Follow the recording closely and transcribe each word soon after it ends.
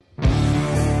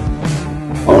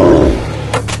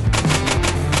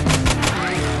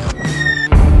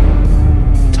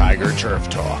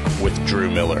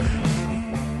Miller.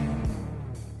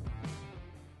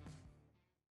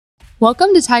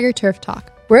 Welcome to Tiger Turf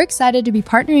Talk. We're excited to be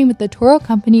partnering with the Toro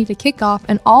Company to kick off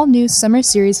an all-new summer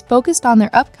series focused on their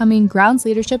upcoming Grounds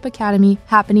Leadership Academy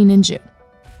happening in June.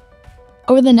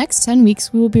 Over the next 10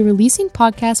 weeks, we will be releasing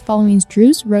podcasts following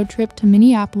Drew's road trip to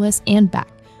Minneapolis and back,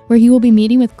 where he will be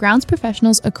meeting with grounds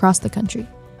professionals across the country.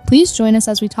 Please join us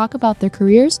as we talk about their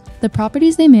careers, the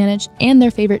properties they manage, and their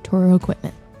favorite Toro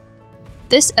equipment.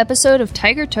 This episode of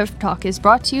Tiger Turf Talk is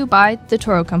brought to you by the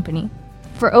Toro Company.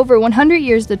 For over 100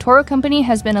 years, the Toro Company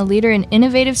has been a leader in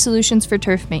innovative solutions for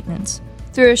turf maintenance.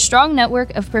 Through a strong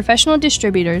network of professional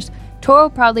distributors, Toro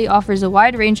proudly offers a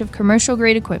wide range of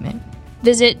commercial-grade equipment.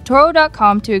 Visit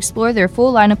Toro.com to explore their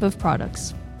full lineup of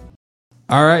products.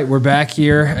 All right, we're back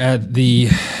here at the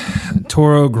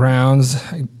Toro Grounds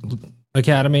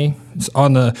Academy. It's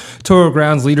on the Toro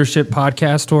Grounds Leadership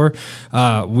Podcast Tour.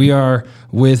 We are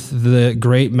with the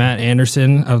great Matt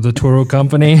Anderson of the Toro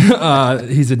Company.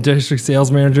 He's a district sales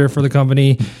manager for the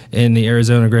company in the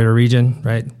Arizona greater region,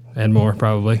 right? And more,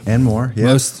 probably. And more, yeah.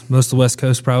 Most of the West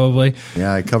Coast, probably.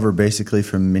 Yeah, I cover basically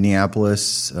from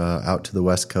Minneapolis out to the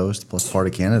West Coast, plus part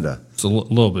of Canada. It's a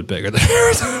little bit bigger than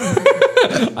Arizona.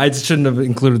 I shouldn't have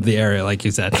included the area, like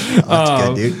you said. That's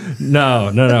good, dude.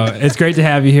 No. It's great to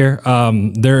have you here.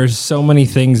 There's so many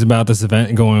things about this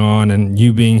event going on, and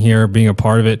you being here, being a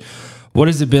part of it. What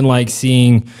has it been like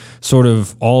seeing sort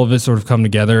of all of it sort of come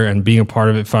together and being a part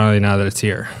of it finally now that it's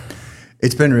here?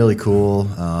 It's been really cool.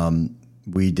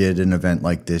 We did an event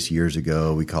like this years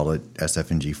ago. We called it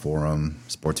SF&G Forum,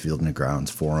 Sports Field and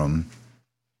Grounds Forum.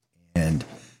 And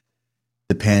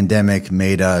the pandemic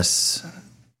made us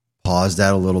pause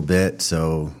that a little bit.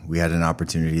 So we had an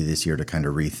opportunity this year to kind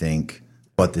of rethink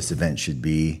what this event should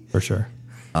be. For sure.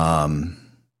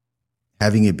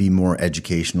 Having it be more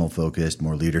educational focused,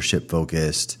 more leadership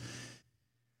focused,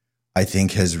 I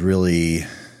think has really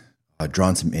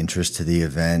drawn some interest to the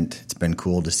event. It's been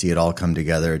cool to see it all come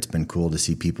together. It's been cool to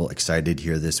see people excited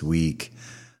here this week.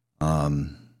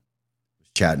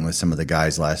 Chatting with some of the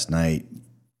guys last night. You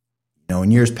know, in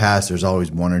years past, there's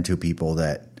always one or two people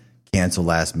that cancel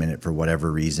last minute for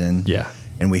whatever reason. Yeah.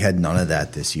 And we had none of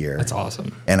that this year. That's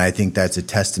awesome. And I think that's a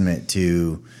testament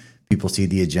to people see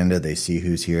the agenda, they see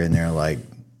who's here, and they're like,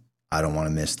 I don't want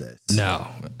to miss this. No.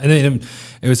 And then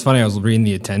it was funny. I was reading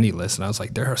the attendee list, and I was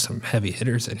like, there are some heavy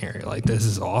hitters in here. Like, this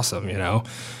is awesome, you know?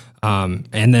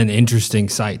 And then interesting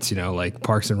sites, you know, like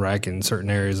Parks and Rec in certain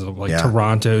areas of like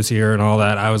Toronto's here and all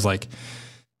that. I was like,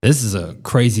 this is a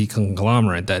crazy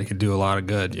conglomerate that could do a lot of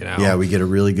good, you know? Yeah, we get a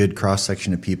really good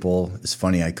cross-section of people. It's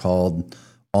funny, I called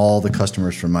all the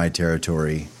customers from my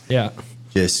territory. Yeah.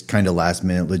 Just kind of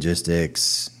last-minute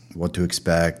logistics, what to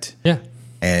expect. Yeah.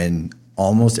 And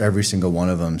almost every single one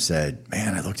of them said,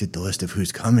 man, I looked at the list of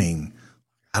who's coming.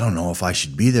 I don't know if I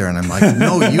should be there. And I'm like,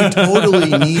 no, you totally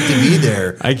need to be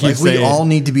there. We all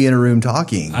need to be in a room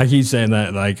talking. I keep saying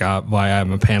that, like, why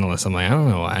I'm a panelist. I'm like, I don't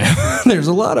know why. There's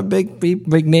a lot of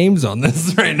big names on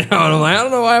this right now. And I'm like, I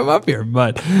don't know why I'm up here.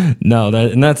 But no,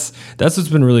 that's what's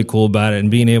been really cool about it.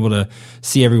 And being able to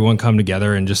see everyone come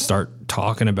together and just start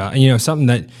talking about, you know, something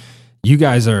that you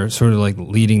guys are sort of like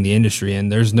leading the industry,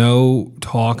 and there's no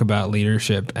talk about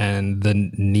leadership and the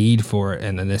need for it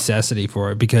and the necessity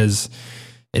for it, because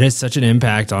it has such an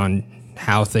impact on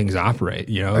how things operate.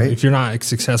 You know, If you're not a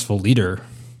successful leader,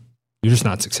 you're just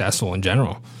not successful in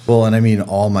general. Well, and I mean,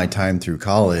 all my time through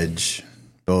college,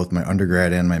 both my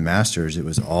undergrad and my master's, it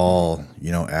was all,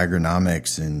 you know,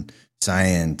 agronomics and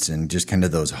science and just kind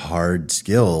of those hard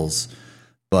skills.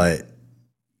 But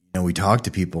you know, we talk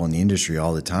to people in the industry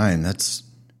all the time. That's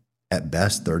at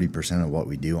best 30% of what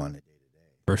we do on a day-to-day.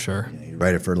 For sure. You know, you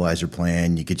write a fertilizer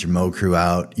plan, you get your mow crew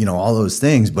out, you know, all those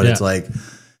things. But it's like,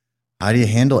 how do you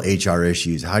handle HR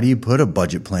issues? How do you put a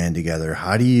budget plan together?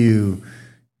 How do you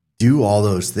do all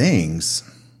those things?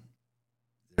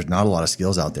 There's not a lot of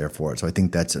skills out there for it. So I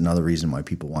think that's another reason why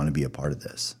people want to be a part of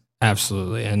this.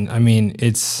 Absolutely. And I mean,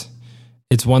 it's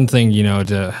one thing, you know,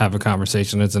 to have a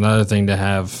conversation. It's another thing to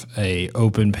have a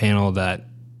open panel that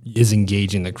is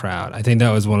engaging the crowd. I think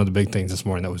that was one of the big things this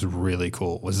morning that was really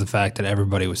cool, was the fact that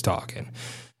everybody was talking.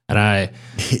 And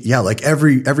like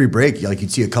every break, like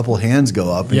you'd see a couple hands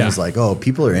go up and it's like, oh,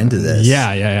 people are into this.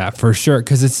 Yeah, for sure.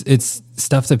 Cause it's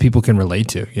stuff that people can relate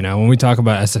to. You know, when we talk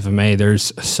about SFMA,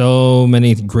 there's so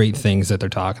many great things that they're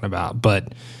talking about,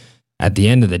 but at the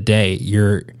end of the day,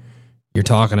 you're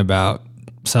talking about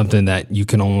something that you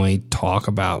can only talk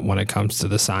about when it comes to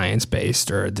the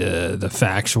science-based or the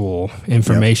factual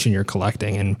information you're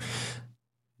collecting. And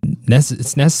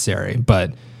it's necessary,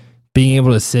 but being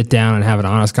able to sit down and have an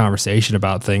honest conversation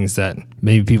about things that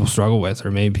maybe people struggle with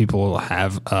or maybe people will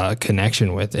have a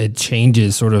connection with, it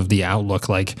changes sort of the outlook.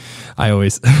 Like I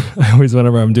always,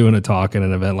 whenever I'm doing a talk at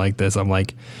an event like this, I'm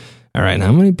like, all right,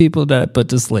 how many people did I put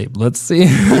to sleep? Let's see.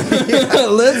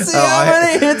 Let's see how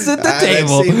many hits at the table. I have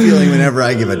the same feeling whenever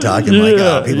I give a talk. I'm like,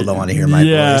 oh, people don't want to hear my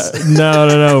voice.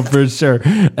 No, for sure.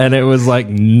 And it was like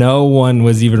no one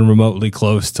was even remotely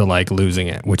close to like losing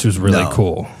it, which was really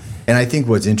cool. And I think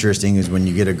what's interesting is when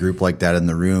you get a group like that in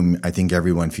the room, I think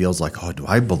everyone feels like, oh, do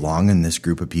I belong in this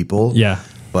group of people? Yeah.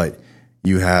 But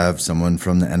you have someone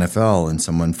from the NFL and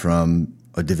someone from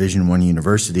a Division I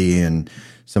university and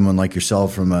someone like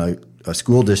yourself from a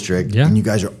school district, and you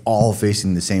guys are all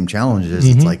facing the same challenges.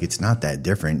 It's like, it's not that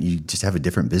different. You just have a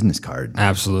different business card.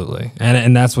 Absolutely.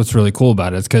 And that's what's really cool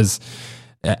about it. It's because,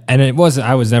 and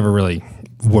I was never really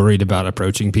worried about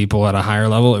approaching people at a higher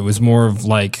level. It was more of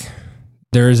like,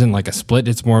 there isn't like a split.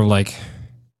 It's more of like,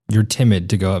 you're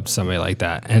timid to go up to somebody like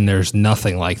that. And there's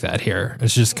nothing like that here.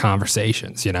 It's just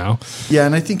conversations, you know? Yeah.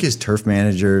 And I think as turf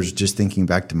managers, just thinking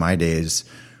back to my days,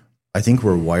 I think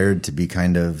we're wired to be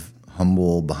kind of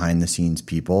humble, behind the scenes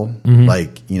people.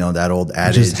 Like, you know, that old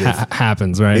adage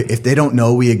happens, right? If they don't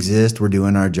know we exist, we're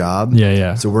doing our job.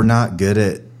 Yeah. So we're not good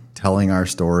at telling our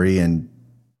story and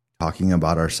talking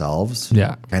about ourselves.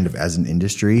 Yeah. Kind of as an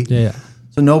industry. Yeah.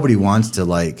 So nobody wants to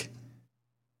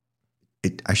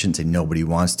I shouldn't say nobody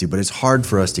wants to, but it's hard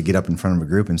for us to get up in front of a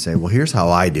group and say, well, here's how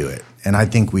I do it. And I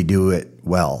think we do it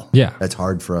well. Yeah. That's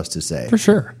hard for us to say. For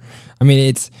sure. I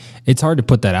mean, it's hard to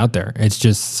put that out there. It's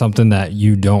just something that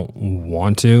you don't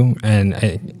want to. And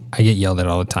I get yelled at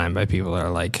all the time by people that are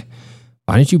like,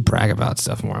 why didn't you brag about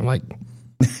stuff more? I'm like,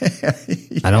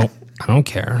 I don't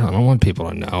care. I don't want people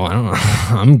to know.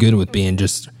 I'm good with being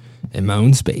just in my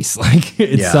own space. Like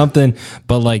it's something,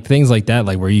 but like things like that,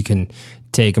 like where you can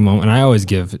take a moment. And I always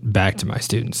give back to my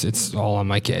students. It's all on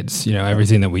my kids, you know,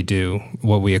 everything that we do,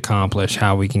 what we accomplish,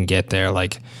 how we can get there.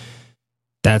 Like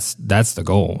that's the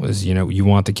goal is, you know, you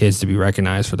want the kids to be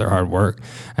recognized for their hard work.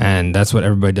 And that's what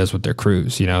everybody does with their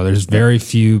crews. You know, there's very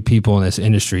few people in this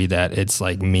industry that it's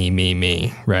like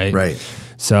me, right? Right.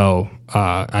 So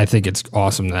I think it's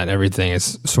awesome that everything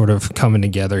is sort of coming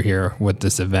together here with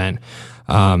this event.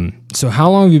 So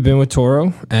how long have you been with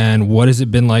Toro, and what has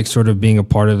it been like sort of being a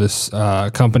part of this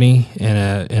company in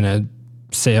a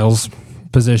sales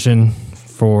position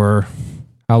for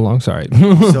how long? Sorry.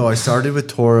 So I started with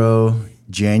Toro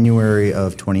January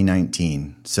of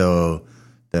 2019. So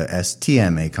the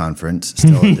STMA conference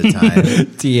still at the time.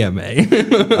 TMA.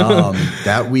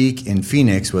 That week in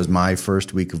Phoenix was my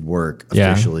first week of work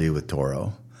officially with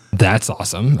Toro. That's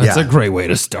awesome. That's a great way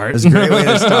to start. It's a great way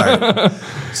to start.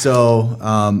 So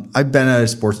I've been a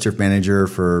sports turf manager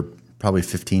for probably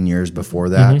 15 years before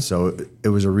that. So it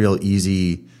was a real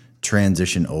easy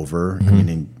transition over. I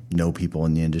mean, I know people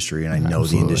in the industry and I know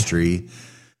the industry.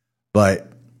 But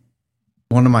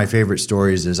one of my favorite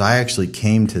stories is I actually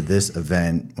came to this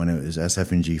event when it was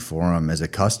SF&G Forum as a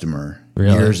customer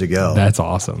years ago. That's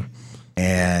awesome.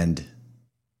 And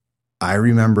I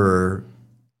remember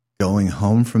going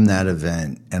home from that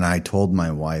event, and I told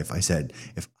my wife, I said,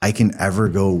 if I can ever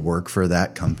go work for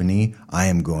that company, I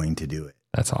am going to do it.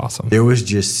 That's awesome. There was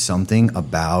just something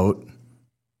about,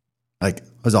 like,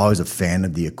 I was always a fan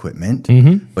of the equipment,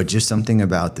 but just something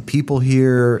about the people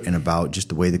here and about just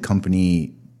the way the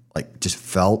company, like, just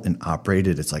felt and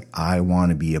operated. It's like, I want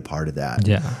to be a part of that.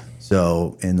 Yeah.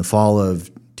 So in the fall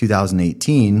of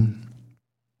 2018,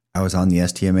 I was on the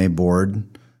STMA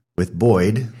board with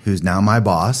Boyd, who's now my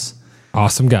boss.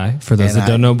 Awesome guy. For those that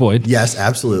don't know Boyd. Yes,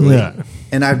 absolutely. Yeah.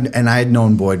 And I had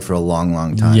known Boyd for a long,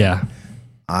 long time. Yeah.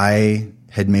 I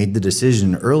had made the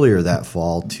decision earlier that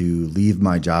fall to leave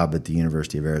my job at the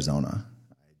University of Arizona.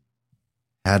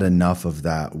 I had enough of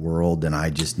that world, and I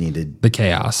just needed the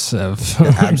chaos of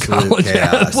absolute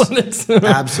chaos.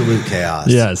 Absolute chaos.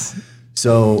 Yes.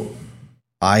 So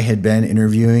I had been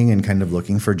interviewing and kind of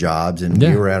looking for jobs, and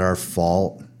we were at our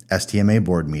fall STMA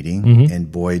board meeting,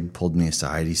 and Boyd pulled me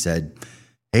aside. He said,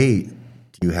 hey,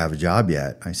 do you have a job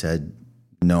yet? I said,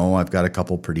 no, I've got a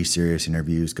couple pretty serious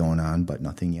interviews going on, but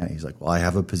nothing yet. He's like, well, I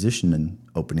have a position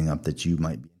opening up that you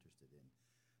might be interested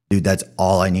in. Dude, that's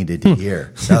all I needed to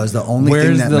hear. That was the only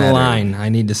thing that mattered. Where's the line? I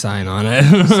need to sign on it.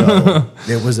 So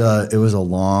it was a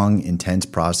long, intense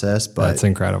process, but that's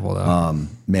incredible though.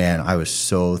 Man, I was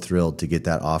so thrilled to get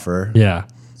that offer. Yeah.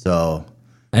 So,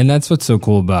 and that's what's so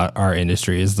cool about our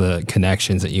industry is the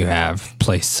connections that you have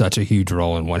play such a huge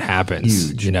role in what happens.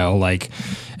 Huge. You know, like,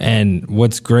 and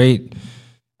what's great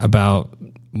about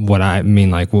what I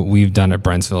mean, like what we've done at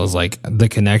Brentsville is like the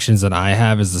connections that I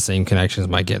have is the same connections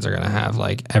my kids are going to have.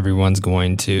 Like everyone's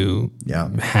going to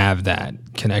have that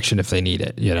connection if they need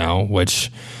it, you know,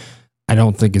 which I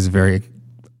don't think is very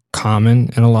common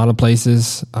in a lot of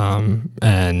places.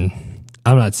 And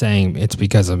I'm not saying it's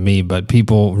because of me, but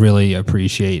people really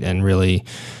appreciate and really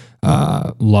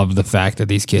love the fact that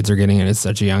these kids are getting it at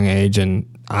such a young age.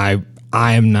 And I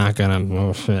am not going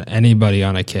to fit anybody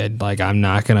on a kid. Like I'm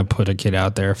not going to put a kid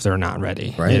out there if they're not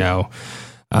ready. Right. You know,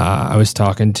 I was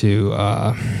talking to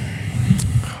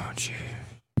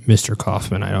Mr.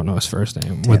 Kaufman. I don't know his first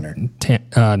name.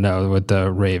 Tanner. With the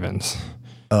Ravens.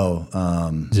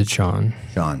 Is it Sean?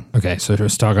 Sean. Okay, so I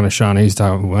was talking to Sean. He's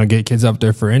talking, we want to get kids up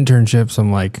there for internships.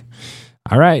 I'm like,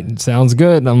 all right, sounds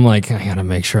good. And I'm like, I got to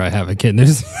make sure I have a kid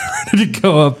that's ready to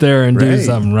go up there and do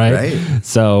something, right?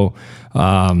 So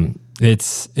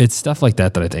it's stuff like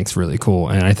that I think is really cool.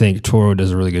 And I think Toro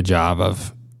does a really good job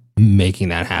of making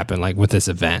that happen. Like with this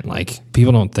event, like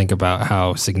people don't think about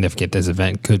how significant this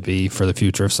event could be for the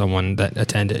future of someone that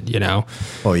attended, you know?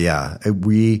 Oh yeah.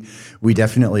 We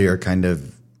definitely are kind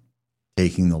of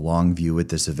taking the long view with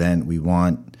this event. We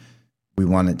want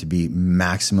it to be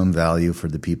maximum value for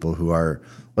the people who are,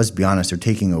 let's be honest, they're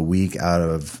taking a week out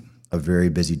of a very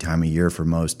busy time of year for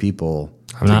most people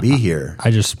to be here. I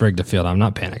just sprigged a field. I'm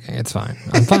not panicking. It's fine.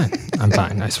 I'm fine. I'm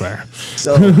fine. I swear.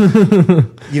 So,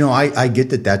 you know, I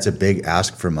get that that's a big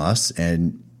ask from us,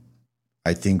 and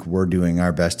I think we're doing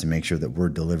our best to make sure that we're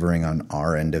delivering on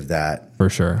our end of that for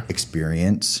sure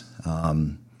experience.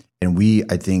 And we,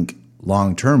 I think,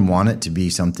 long term want it to be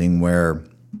something where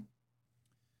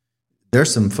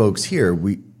there's some folks here.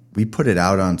 We put it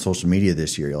out on social media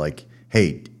this year. Like,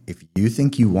 hey, if you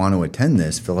think you want to attend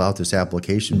this, fill out this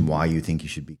application, why you think you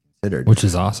should be considered. Which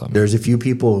is awesome. There's a few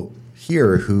people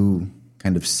here who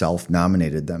kind of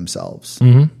self-nominated themselves.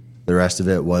 The rest of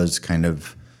it was kind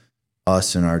of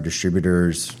us and our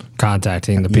distributors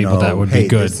contacting the people that would be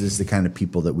good. This is the kind of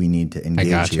people that we need to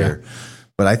engage here.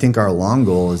 But I think our long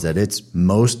goal is that it's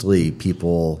mostly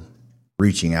people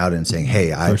reaching out and saying,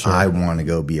 hey, I want to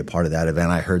go be a part of that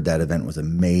event. I heard that event was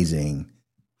amazing.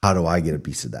 How do I get a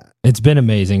piece of that? It's been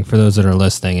amazing for those that are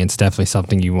listening. It's definitely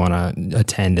something you want to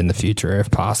attend in the future if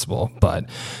possible. But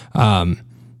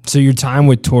so your time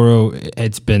with Toro,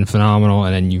 it's been phenomenal,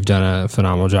 and then you've done a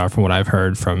phenomenal job from what I've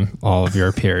heard from all of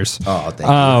your peers. Oh, thank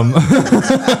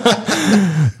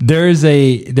you. There's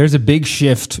a big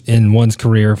shift in one's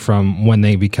career from when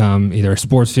they become either a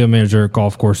sports field manager,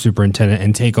 golf course superintendent,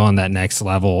 and take on that next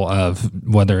level of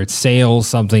whether it's sales,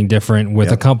 something different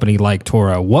with a company like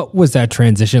Toro. What was that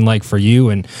transition like for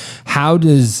you, and how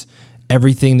does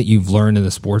everything that you've learned in the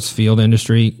sports field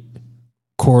industry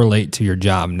correlate to your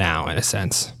job now, in a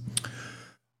sense?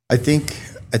 I think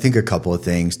a couple of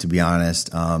things, to be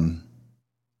honest.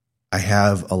 I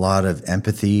have a lot of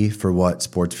empathy for what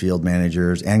sports field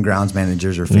managers and grounds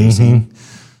managers are facing.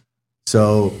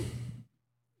 So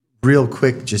real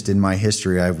quick, just in my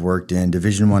history, I've worked in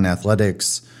Division I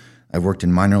athletics. I've worked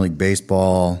in minor league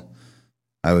baseball.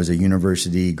 I was a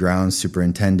university grounds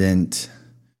superintendent.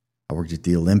 I worked at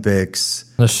the Olympics.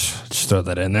 Let's just throw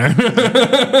that in there.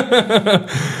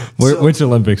 Which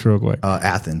Olympics, real quick?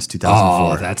 Athens,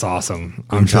 2004. Oh, that's awesome.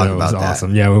 I'm sure it was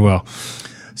awesome. Yeah, we will.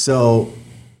 So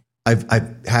I've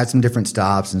had some different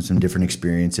stops and some different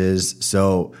experiences.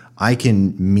 So I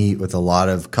can meet with a lot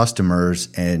of customers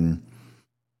and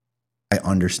I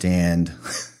understand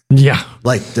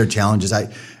like their challenges. I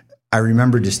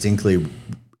remember distinctly, it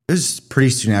was pretty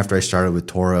soon after I started with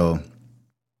Toro,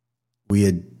 we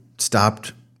had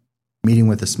stopped meeting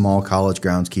with a small college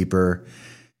groundskeeper,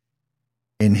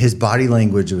 and his body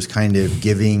language was kind of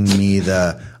giving me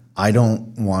the, I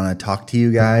don't want to talk to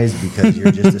you guys because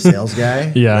you're just a sales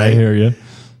guy. Yeah, right? I hear you.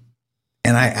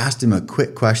 And I asked him a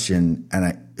quick question, and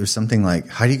it was something like,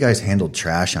 how do you guys handle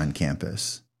trash on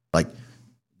campus? Like,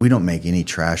 we don't make any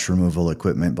trash removal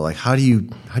equipment, but like, how do you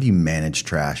manage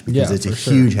trash? Because it's a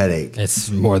huge headache.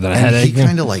 It's more than a headache. He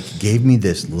kind of like gave me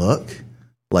this look,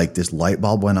 like this light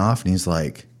bulb went off, and he's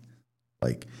like,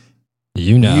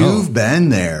 you know, you've been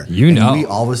there. And we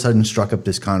all of a sudden struck up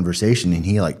this conversation, and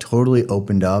he like totally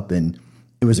opened up, and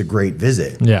it was a great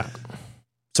visit. Yeah.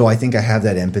 So I think I have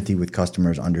that empathy with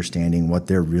customers, understanding what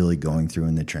they're really going through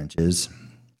in the trenches.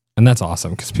 And that's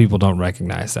awesome because people don't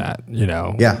recognize that, you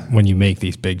know, when you make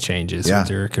these big changes with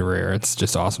your career. It's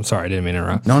just awesome. Sorry, I didn't mean to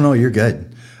interrupt. No, you're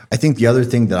good. I think the other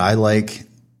thing that I like,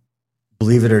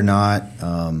 believe it or not,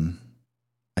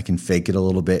 I can fake it a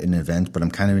little bit in events, but I'm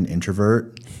kind of an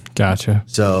introvert. Gotcha.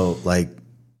 So like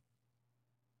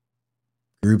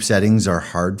group settings are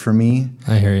hard for me.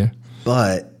 I hear you.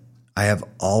 But I have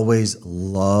always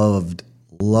loved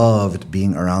loved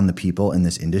being around the people in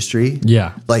this industry.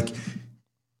 Yeah. Like,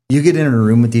 you get in a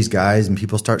room with these guys and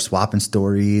people start swapping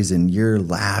stories and you're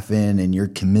laughing and you're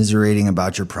commiserating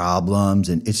about your problems.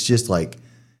 And it's just like,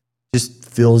 just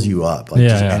fills you up, like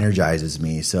energizes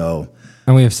me. So,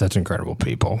 and we have such incredible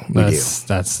people.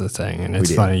 That's the thing. And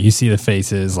it's funny. You see the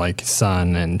faces like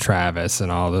Son and Travis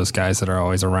and all those guys that are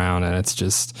always around. And it's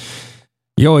just,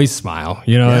 you always smile,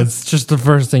 it's just the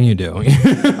first thing you do.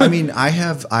 I mean,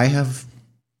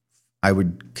 I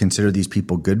would consider these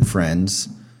people good friends.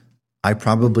 I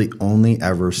probably only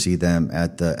ever see them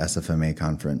at the SFMA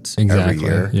conference every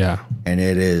year. Yeah. And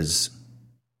it's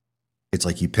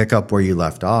like you pick up where you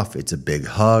left off. It's a big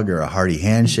hug or a hearty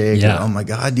handshake. Yeah. And, oh my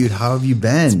God, dude, how have you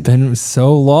been? It's been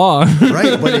so long.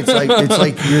 Right. But it's like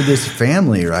you're this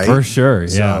family, right? For sure.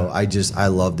 Yeah. So I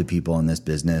love the people in this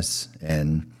business.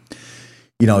 And,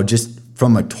 just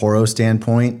from a Toro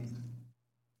standpoint,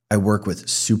 I work with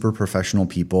super professional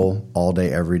people all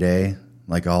day, every day.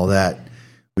 Like all that.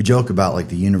 We joke about like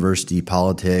the university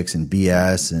politics and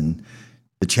BS and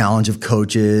the challenge of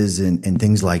coaches and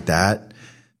things like that.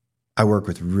 I work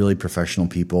with really professional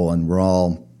people and we're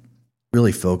all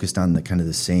really focused on the kind of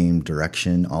the same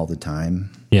direction all the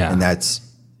time. Yeah. And that's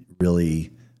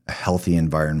really a healthy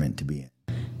environment to be in.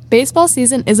 Baseball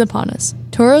season is upon us.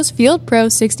 Toro's Field Pro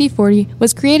 6040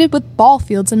 was created with ball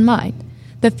fields in mind.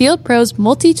 The Field Pro's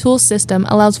multi-tool system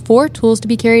allows 4 tools to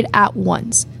be carried at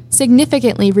once,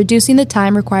 significantly reducing the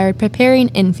time required preparing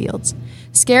infields.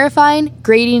 Scarifying,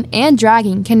 grading, and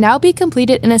dragging can now be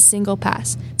completed in a single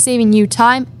pass, saving you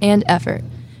time and effort.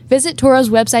 Visit Toro's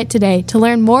website today to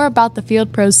learn more about the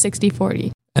Field Pro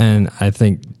 6040. And I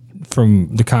think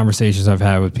from the conversations I've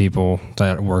had with people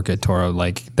that work at Toro,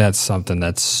 like that's something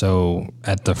that's so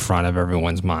at the front of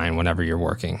everyone's mind whenever you're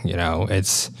working.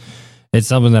 It's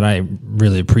something that I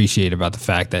really appreciate about the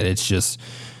fact that it's just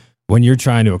when you're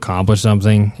trying to accomplish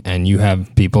something and you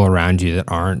have people around you that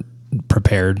aren't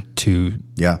prepared to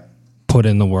put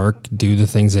in the work, do the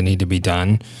things that need to be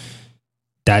done,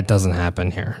 that doesn't happen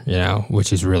here,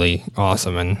 which is really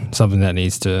awesome and something that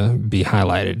needs to be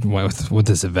highlighted with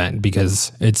this event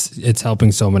because it's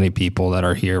helping so many people that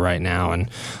are here right now.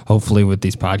 And hopefully with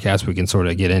these podcasts, we can sort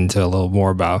of get into a little more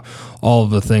about all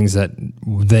of the things that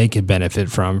they could benefit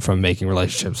from making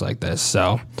relationships like this.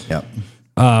 So,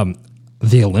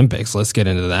 the Olympics, let's get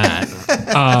into that.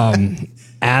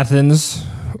 Athens,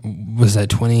 was that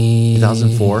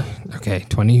 2004? Okay,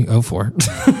 2004.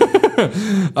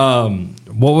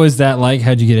 What was that like?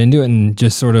 How'd you get into it? And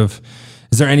just sort of,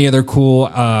 is there any other cool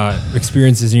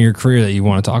experiences in your career that you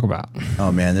want to talk about?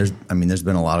 Oh man, there's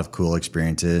been a lot of cool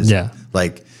experiences. Yeah.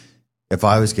 Like if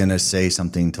I was going to say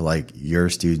something to like your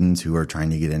students who are trying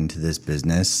to get into this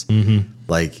business,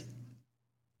 like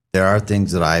there are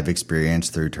things that I've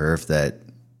experienced through turf that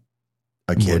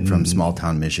a kid from small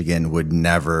town Michigan would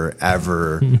never,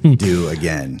 ever do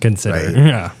again. Consider.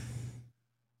 Right?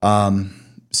 Yeah.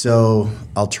 So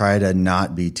I'll try to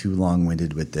not be too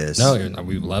long-winded with this. No,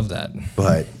 we love that.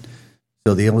 But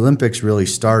so the Olympics really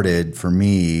started for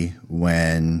me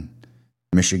when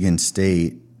Michigan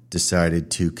State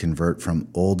decided to convert from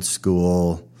old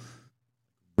school,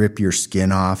 rip your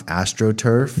skin off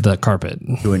AstroTurf, the carpet,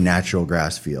 to a natural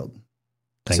grass field.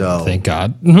 Thank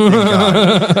God. Thank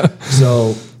God.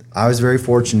 So I was very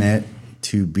fortunate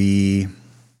to be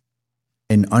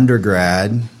an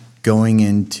undergrad going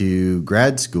into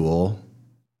grad school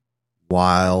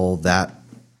while that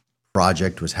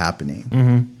project was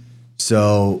happening.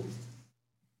 So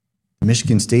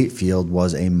Michigan State field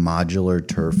was a modular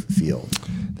turf field.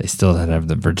 They still have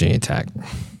the Virginia Tech.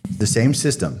 The same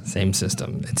system. Same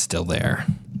system. It's still there.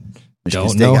 Michigan Don't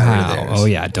State know got how. rid of theirs. Oh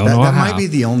yeah, don't know how. That might be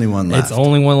the only one left. It's the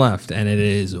only one left, and it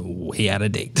is way out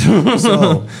of date.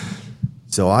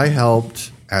 So I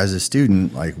helped as a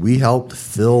student. Like we helped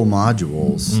fill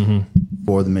modules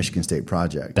for the Michigan State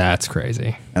project. That's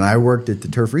crazy. And I worked at the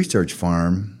Turf Research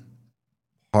Farm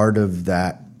part of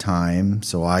that time,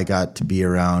 so I got to be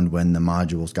around when the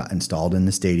modules got installed in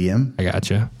the stadium. I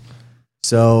gotcha.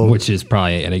 So, which is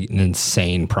probably an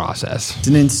insane process. It's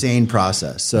an insane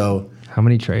process. So. How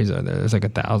many trays are there? There's like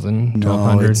 1,000,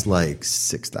 1,200? No, it's like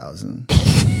 6,000.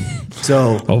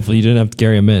 So hopefully you didn't have to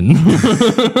carry them in.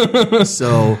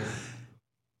 So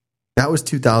that was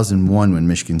 2001 when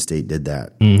Michigan State did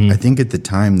that. I think at the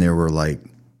time there were like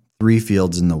 3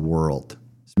 fields in the world.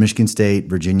 It's Michigan State,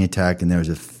 Virginia Tech, and there was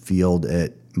a field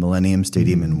at Millennium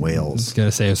Stadium in Wales. I was going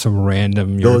to say it was some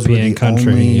random European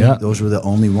country. Those were the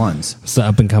only ones. It's the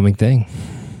up-and-coming thing.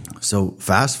 So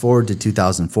fast forward to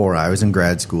 2004, I was in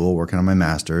grad school working on my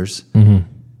master's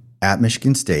at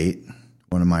Michigan State.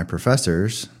 One of my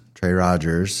professors, Trey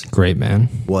Rogers, Great man.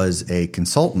 was a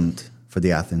consultant for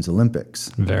the Athens Olympics.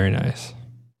 Very nice.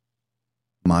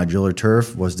 Modular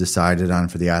turf was decided on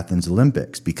for the Athens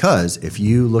Olympics because if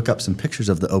you look up some pictures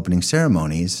of the opening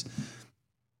ceremonies,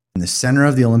 in the center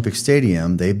of the Olympic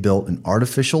Stadium, they built an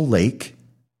artificial lake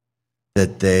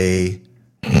that they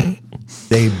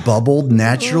bubbled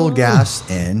natural gas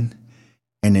in,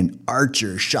 and an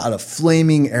archer shot a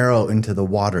flaming arrow into the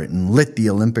water and lit the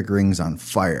Olympic rings on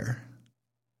fire.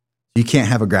 You can't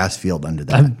have a grass field under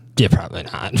that. Yeah, probably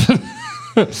not.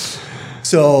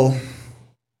 So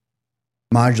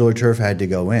modular turf had to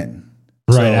go in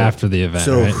After the event.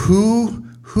 So right?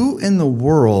 who in the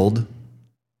world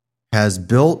has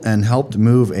built and helped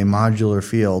move a modular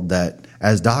field that,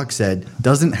 as Doc said,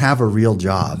 doesn't have a real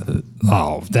job?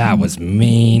 Oh, that was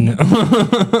mean.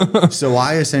 So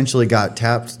I essentially got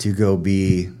tapped to go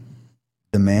be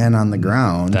the man on the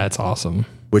ground. That's awesome.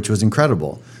 Which was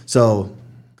incredible. So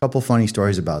a couple funny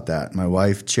stories about that. My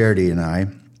wife, Charity, and I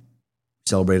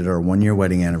celebrated our 1-year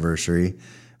wedding anniversary,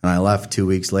 and I left 2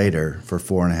 weeks later for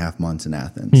 4.5 months in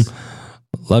Athens.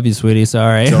 Love you, sweetie.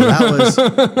 Sorry. So that was,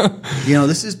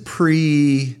 this is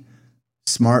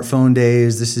pre-smartphone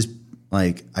days. This is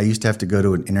like, I used to have to go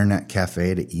to an internet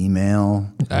cafe to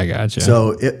email. I gotcha.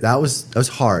 So that was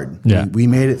hard. Yeah. We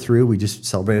made it through. We just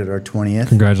celebrated our 20th.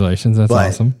 Congratulations. That's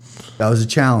awesome. That was a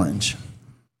challenge.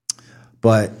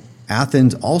 But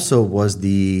Athens also was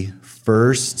the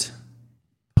first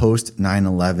post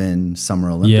 9/11 Summer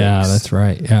Olympics. Yeah, that's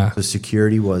right. Yeah. The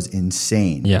security was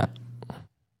insane. Yeah.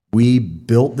 We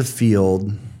built the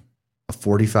field a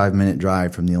 45-minute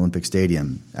drive from the Olympic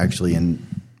Stadium, actually in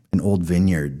an old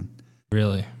vineyard.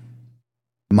 Really?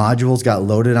 Modules got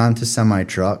loaded onto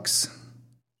semi-trucks,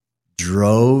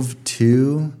 drove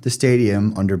to the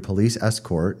stadium under police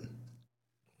escort.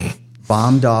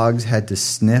 Bomb dogs had to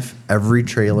sniff every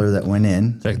trailer that went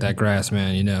in. Check that grass,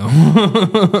 man,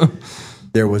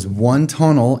 There was one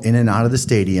tunnel in and out of the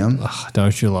stadium. Ugh,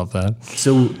 don't you love that?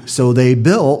 So they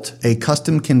built a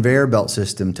custom conveyor belt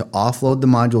system to offload the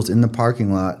modules in the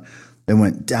parking lot. They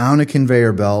went down a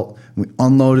conveyor belt. We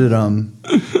unloaded them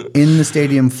in the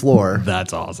stadium floor.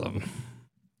 That's awesome.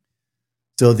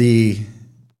 So the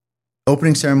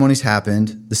opening ceremonies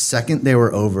happened. The second they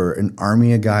were over, an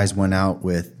army of guys went out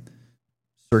with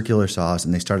circular saws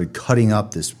and they started cutting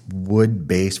up this wood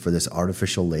base for this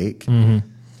artificial lake. Mm-hmm.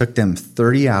 Took them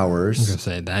 30 hours. I was going to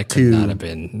say, that could not have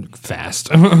been fast.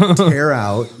 Tear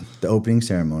out the opening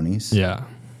ceremonies. Yeah.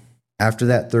 After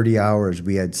that 30 hours,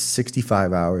 we had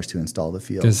 65 hours to install the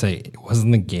field. I was going to say,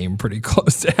 wasn't the game pretty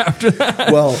close after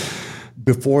that? Well,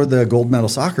 before the gold medal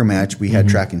soccer match, we had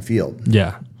track and field.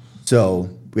 Yeah.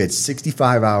 So we had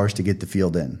 65 hours to get the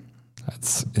field in.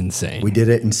 That's insane. We did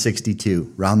it in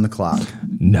 62, round the clock.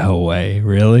 No way.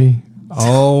 Really?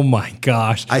 Oh, my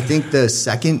gosh. I think the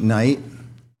second night,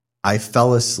 I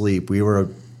fell asleep. We were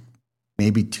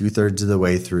maybe 2/3 of the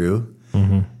way through.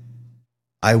 Mm-hmm.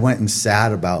 I went and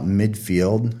sat about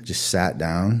midfield, just sat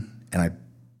down, and I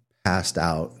passed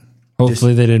out.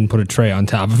 Hopefully they didn't put a tray on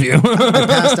top of you. I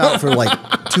passed out for like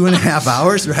 2.5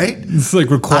 hours, right? It's like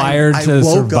required I to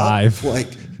woke survive. Up, like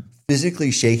physically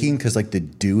shaking because like the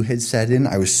dew had set in.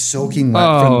 I was soaking wet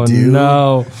Oh, from dew.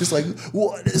 no. Just like,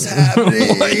 what is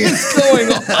happening? What is going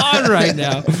on right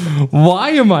now?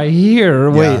 Why am I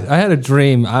here? Wait, I had a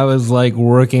dream. I was like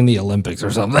working the Olympics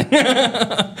or something.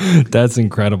 That's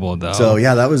incredible, though. So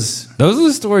yeah, those are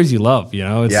the stories you love.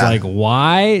 It's like,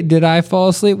 why did I fall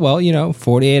asleep? Well,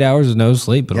 48 hours of no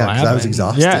sleep. It'll happen. I was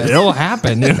exhausted. Yeah, it'll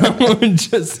happen.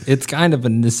 It's kind of a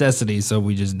necessity, so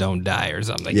we just don't die or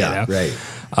something. Yeah, right.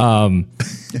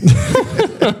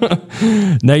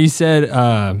 Now you said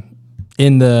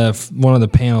in one of the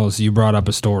panels you brought up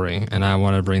a story, and I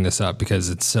want to bring this up because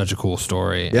it's such a cool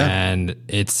story, and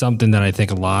it's something that I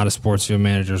think a lot of sports field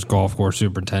managers, golf course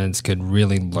superintendents could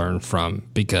really learn from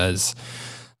because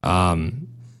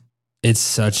it's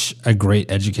such a great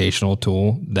educational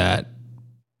tool that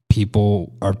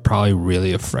people are probably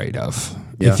really afraid of.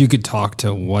 Yeah. If you could talk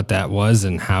to what that was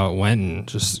and how it went and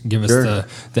just give us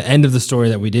the end of the story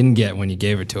that we didn't get when you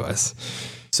gave it to us.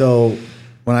 So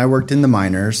when I worked in the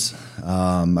minors,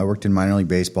 I worked in minor league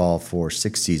baseball for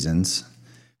 6 seasons.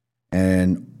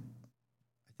 And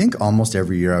I think almost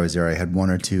every year I was there, I had 1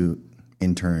 or 2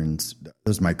 interns.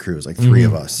 Those were my crews, like 3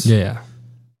 of us. Yeah.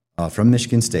 From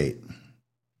Michigan State.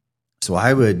 So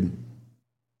I would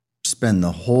spend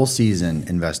the whole season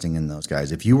investing in those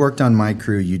guys. If you worked on my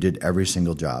crew, you did every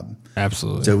single job.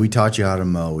 Absolutely. So we taught you how to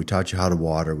mow, we taught you how to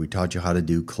water, we taught you how to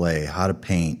do clay, how to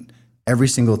paint, every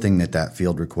single thing that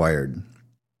field required.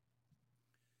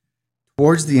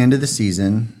 Towards the end of the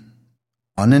season,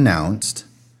 unannounced,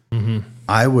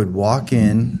 I would walk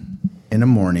in the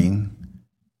morning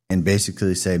and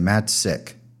basically say, Matt's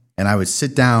sick. And I would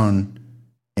sit down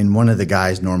in one of the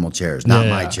guys' normal chairs, not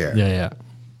my chair. Yeah.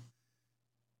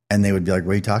 And they would be like,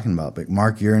 what are you talking about? Like,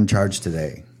 Mark, you're in charge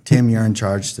today. Tim, you're in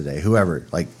charge today. Whoever.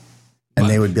 Like, and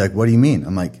they would be like, what do you mean?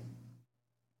 I'm like,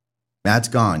 Matt's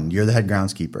gone. You're the head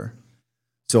groundskeeper.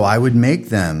 So I would make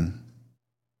them,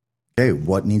 okay,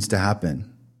 what needs to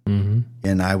happen? Mm-hmm.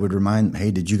 And I would remind,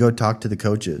 hey, did you go talk to the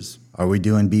coaches? Are we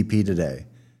doing BP today?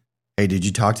 Hey, did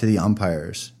you talk to the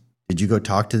umpires? Did you go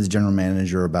talk to the general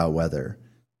manager about weather?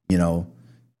 You know,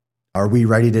 are we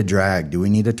ready to drag? Do we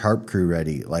need a tarp crew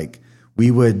ready? Like,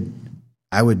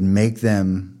 I would make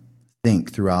them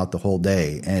think throughout the whole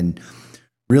day and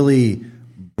really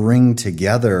bring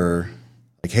together,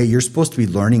 like, hey, you're supposed to be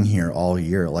learning here all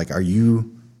year. Like, are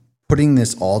you putting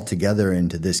this all together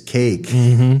into this cake?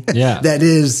 Mm-hmm. Yeah. That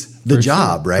is the For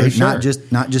job, sure. right? For sure.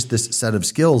 Not just this set of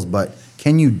skills, but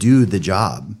can you do the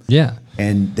job? Yeah.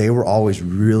 And they were always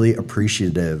really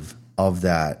appreciative of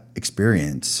that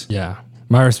experience. Yeah.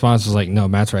 My response was like, no,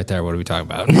 Matt's right there. What are we talking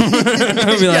about?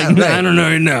 I'd be like, right. I don't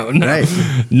know. No. Right.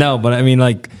 No, but I mean,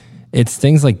 like, it's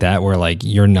things like that where, like,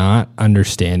 you're not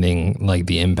understanding, like,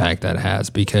 the impact that has,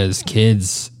 because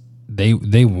kids,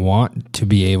 they want to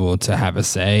be able to have a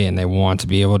say and they want to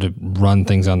be able to run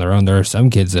things on their own. There are some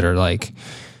kids that are like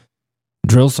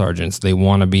drill sergeants. They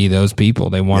want to be those people.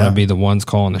 They want to be the ones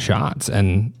calling the shots.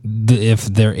 And if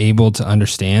they're able to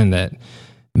understand that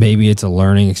maybe it's a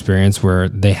learning experience where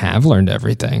they have learned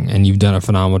everything and you've done a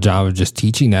phenomenal job of just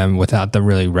teaching them without them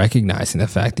really recognizing the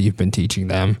fact that you've been teaching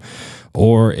them,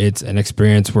 or it's an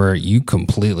experience where you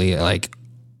completely, like,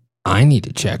 I need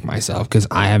to check myself because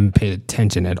I haven't paid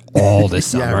attention at all this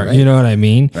summer. Right. You know what I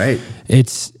mean? Right.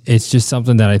 It's just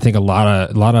something that I think a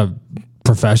lot of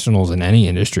professionals in any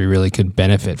industry really could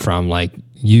benefit from, like,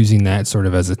 using that sort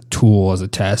of as a tool, as a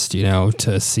test, you know,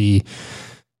 to see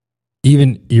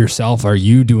even yourself, are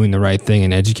you doing the right thing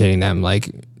and educating them? Like,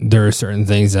 there are certain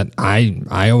things that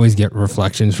I always get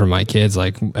reflections from my kids.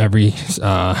 Like, every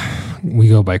we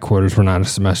go by quarters. We're not a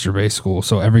semester-based school.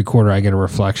 So every quarter I get a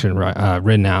reflection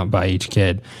written out by each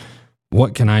kid.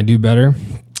 What can I do better?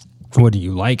 What do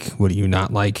you like? What do you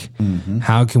not like? Mm-hmm.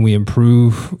 How can we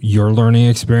improve your learning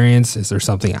experience? Is there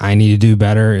something I need to do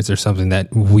better? Is there something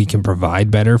that we can provide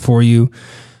better for you?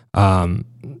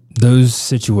 Those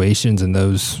situations and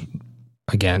those,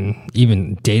 again,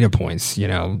 even data points, you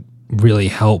know, really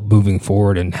help moving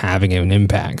forward and having an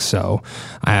impact. So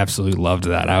I absolutely loved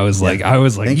that. I was like,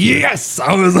 yes,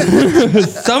 I was like,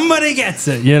 somebody gets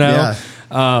it, you know?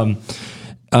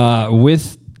 Yeah.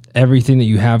 With everything that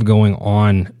you have going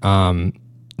on,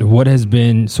 what has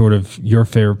been sort of your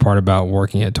favorite part about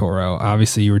working at Toro?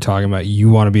 Obviously you were talking about, you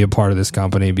want to be a part of this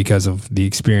company because of the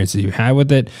experience that you had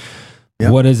with it.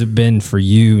 Yep. What has it been for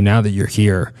you now that you're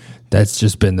here? That's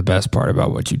just been the best part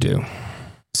about what you do.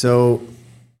 So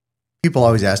people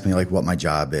always ask me, like, what my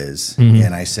job is. Mm-hmm.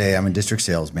 And I say I'm a district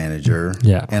sales manager.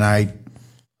 Yeah. And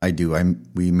I do.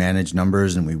 We manage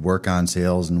numbers and we work on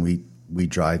sales and we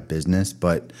drive business.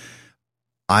 But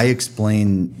I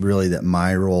explain really that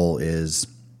my role is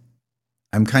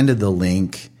I'm kind of the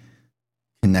link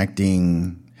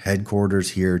connecting headquarters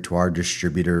here to our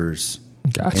distributors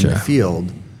in the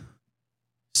field,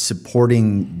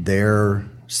 supporting their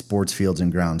sports fields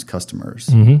and grounds customers.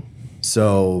 Mm-hmm.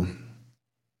 So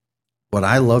what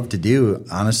I love to do,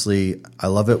 honestly, I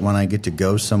love it when I get to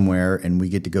go somewhere and we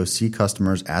get to go see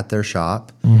customers at their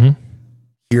shop, mm-hmm.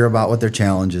 hear about what their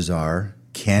challenges are.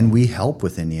 Can we help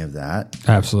with any of that?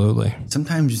 Absolutely.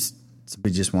 Sometimes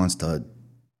somebody just wants to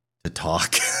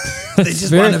talk. They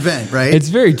just want an event, right? It's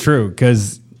very true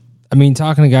because, I mean,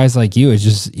 talking to guys like you, it's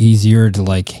just easier to,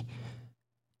 like,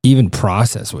 even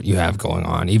process what you have going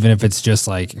on, even if it's just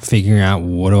like figuring out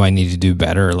what do I need to do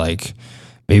better. Like,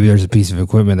 maybe there's a piece of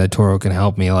equipment that Toro can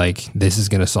help me. Like, this is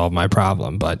going to solve my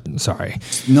problem, but sorry.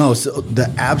 No. So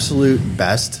the absolute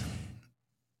best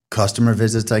customer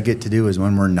visits I get to do is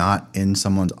when we're not in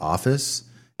someone's office,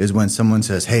 is when someone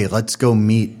says, hey, let's go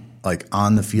meet, like,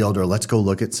 on the field, or let's go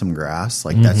look at some grass.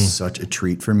 Like, mm-hmm. that's such a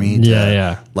treat for me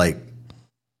to like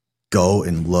go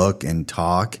and look and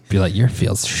talk. Be like, your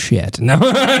field's shit. No,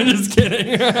 I'm just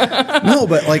kidding. No,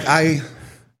 but like I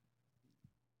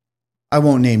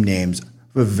won't name names.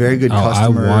 A very good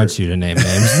customer. I want you to name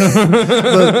names.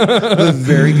 a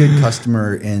very good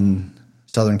customer in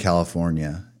Southern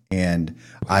California. And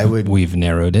we've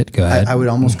narrowed it. Go ahead. I would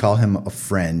almost call him a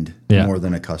friend more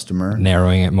than a customer.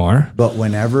 Narrowing it more. But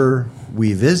whenever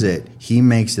we visit, he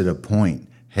makes it a point.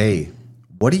 Hey,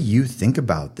 what do you think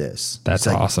about this? That's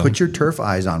awesome. Put your turf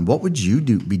eyes on. What would you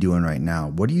be doing right now?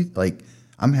 What do you like?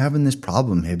 I'm having this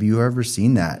problem. Have you ever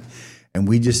seen that? And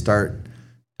we just start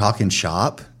talking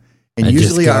shop. And it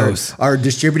usually our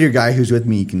distributor guy who's with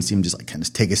me, you can see him just like kind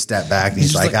of take a step back, and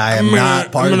he's like, I am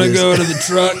not part of this. I'm going to go to the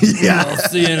truck. Yeah. I'll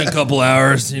see you in a couple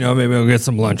hours. You know, maybe I'll get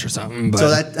some lunch or something. But. So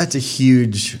that's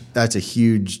a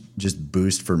huge just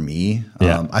boost for me.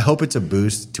 Yeah. I hope it's a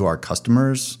boost to our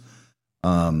customers.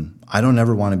 I don't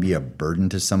ever want to be a burden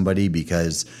to somebody,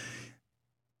 because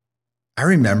I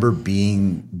remember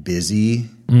being busy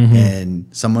and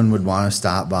someone would want to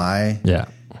stop by. Yeah.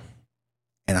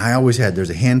 And I always there's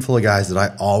a handful of guys that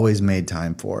I always made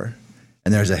time for.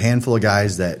 And there's a handful of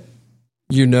guys that,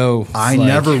 I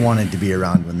never wanted to be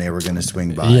around when they were going to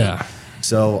swing by. Yeah.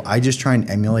 So I just try and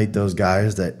emulate those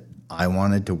guys that I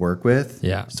wanted to work with.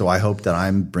 Yeah. So I hope that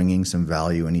I'm bringing some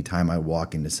value anytime I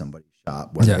walk into somebody's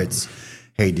shop, whether it's,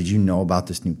 hey, did you know about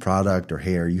this new product? Or,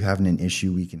 hey, are you having an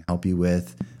issue we can help you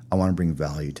with? I want to bring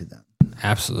value to them.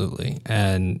 Absolutely.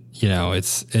 And,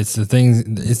 it's the things,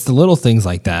 it's the little things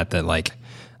like that, like,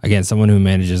 again, someone who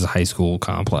manages a high school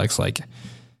complex, like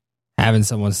having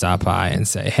someone stop by and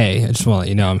say, hey, I just want to let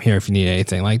you know I'm here if you need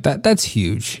anything, like that's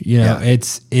huge.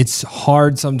 It's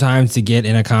hard sometimes to get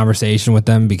in a conversation with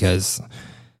them, because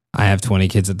I have 20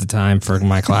 kids at the time for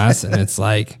my class, and it's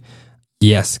like,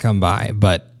 yes, come by,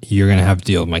 but you're going to have to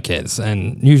deal with my kids.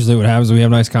 And usually what happens is we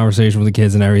have a nice conversation with the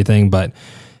kids and everything, but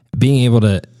being able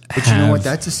to But you know what?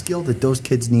 That's a skill that those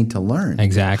kids need to learn.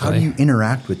 Exactly. How do you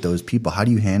interact with those people? How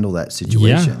do you handle that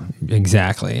situation? Yeah,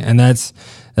 exactly. And that's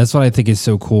what I think is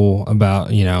so cool about,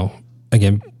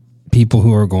 again, people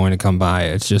who are going to come by.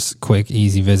 It's just quick,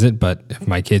 easy visit. But if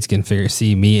my kids can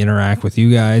see me interact with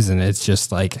you guys, and it's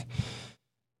just like,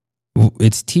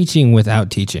 it's teaching without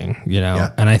teaching,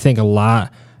 Yeah. And I think a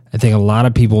lot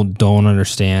of people don't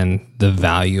understand the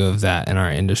value of that in our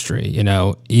industry.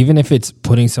 Even if it's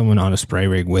putting someone on a spray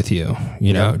rig with you,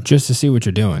 just to see what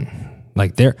you're doing.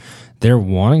 Like they're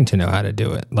wanting to know how to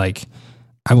do it. Like,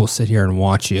 I will sit here and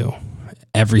watch you,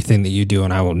 everything that you do,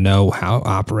 and I will know how it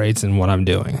operates and what I'm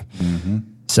doing. Mm-hmm.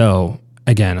 So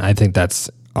again, I think that's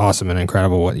awesome and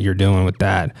incredible what you're doing with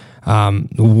that.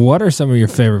 What are some of your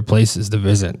favorite places to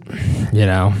visit?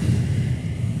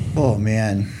 Oh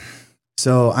man.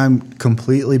 So I'm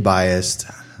completely biased.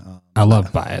 I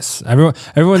love bias.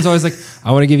 Everyone's always like,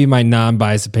 I want to give you my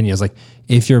non-biased opinion. I was like,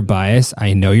 if you're biased,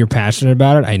 I know you're passionate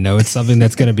about it. I know it's something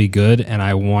that's going to be good, and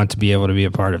I want to be able to be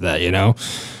a part of that,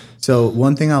 So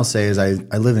one thing I'll say is I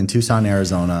live in Tucson,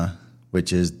 Arizona,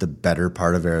 which is the better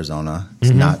part of Arizona.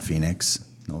 It's not Phoenix.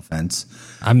 No offense.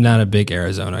 I'm not a big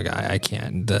Arizona guy. I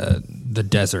can't. The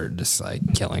desert is like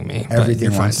killing me.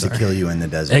 Everything wants to kill you in the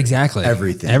desert. Exactly.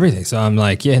 Everything. So I'm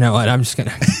like, you know what? I'm just going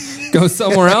to go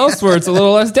somewhere else where it's a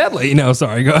little less deadly.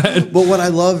 Sorry, go ahead. But what I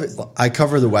love, I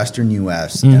cover the Western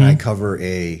U.S. and I cover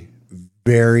a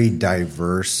very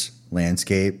diverse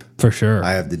landscape. For sure.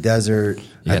 I have the desert,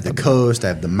 I have the coast, I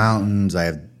have the mountains, I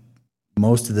have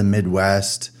most of the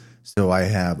Midwest. So I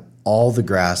have all the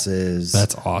grasses.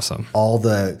 That's awesome. All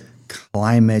the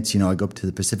climates. I go up to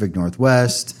the Pacific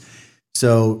Northwest.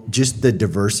 So just the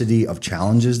diversity of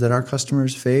challenges that our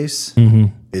customers face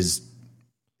is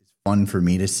fun for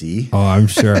me to see. Oh, I'm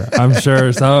sure. I'm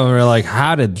sure some of them are like,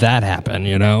 how did that happen?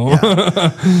 Yeah.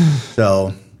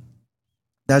 So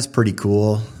that's pretty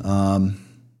cool.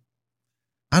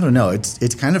 I don't know.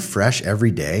 It's kind of fresh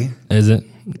every day. Is it?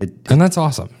 And that's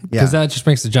awesome. Because that just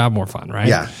makes the job more fun, right?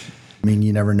 Yeah. I mean,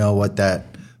 you never know what that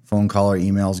phone call or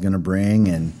email is going to bring.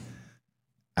 And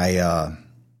I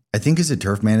think as a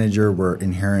turf manager, we're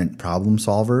inherent problem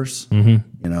solvers.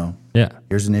 Yeah.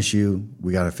 Here's an issue.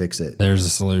 We got to fix it. There's a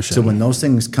solution. So when those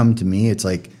things come to me, it's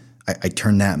like I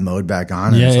turn that mode back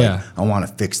on. And like, I want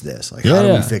to fix this. Like, how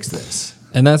do we fix this?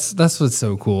 And that's what's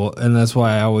so cool. And that's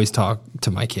why I always talk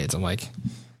to my kids. I'm like,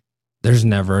 there's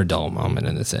never a dull moment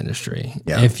in this industry.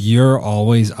 Yeah. If you're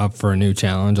always up for a new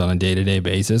challenge on a day-to-day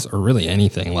basis, or really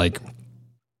anything, like,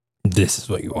 this is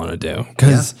what you want to do.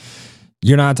 Because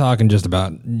you're not talking just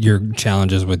about your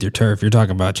challenges with your turf. You're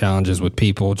talking about challenges with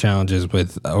people, challenges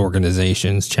with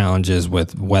organizations, challenges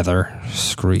with weather.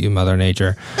 Screw you, Mother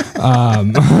Nature.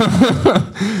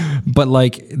 But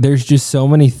like, there's just so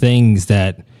many things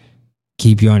that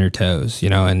keep you on your toes,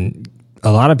 and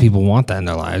a lot of people want that in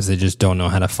their lives. They just don't know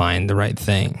how to find the right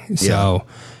thing. So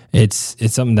it's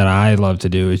something that I love to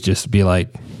do, is just be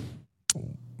like,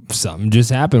 something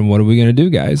just happened. What are we going to do,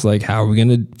 guys? Like, how are we going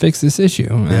to fix this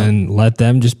issue? And let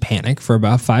them just panic for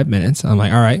about 5 minutes. I'm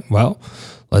like, all right, well,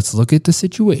 let's look at the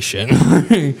situation.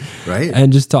 Right.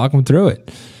 And just talk them through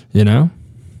it, I'll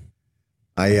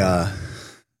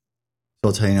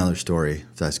tell you another story,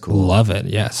 if that's cool. Love it.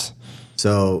 Yes.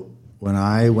 So when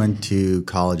I went to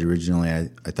college originally,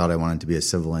 I thought I wanted to be a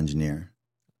civil engineer.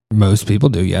 Most people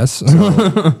do, yes.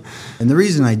 And the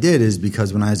reason I did is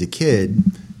because when I was a kid,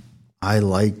 I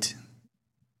was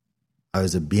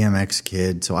a BMX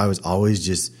kid, so I was always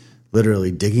just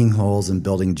literally digging holes and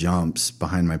building jumps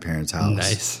behind my parents' house.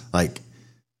 Nice. Like,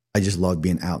 I just loved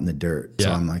being out in the dirt. Yeah.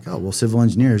 So I'm like, oh, well, civil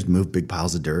engineers move big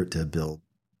piles of dirt to build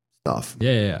stuff.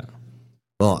 Yeah.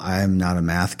 Well, I'm not a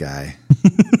math guy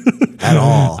at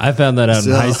all. I found that out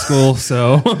in high school,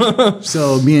 so.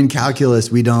 So me and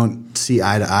calculus, we don't see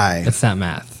eye to eye. It's not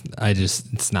math.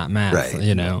 It's not math, Right.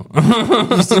 you know.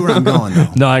 You see where I'm going,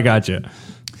 though. No, I got you.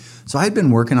 So I'd been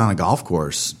working on a golf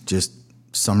course, just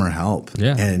summer help.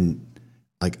 Yeah. And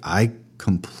like, I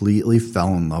completely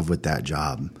fell in love with that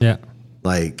job. Yeah.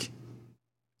 Like,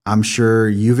 I'm sure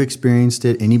you've experienced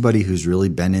it. Anybody who's really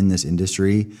been in this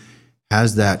industry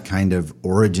has that kind of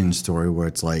origin story where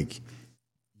it's like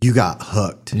you got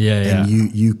hooked. Yeah. And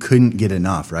you couldn't get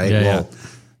enough, right? Yeah,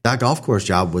 that golf course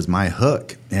job was my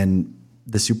hook. And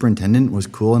the superintendent was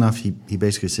cool enough. He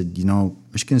basically said,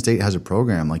 Michigan State has a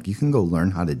program. Like, you can go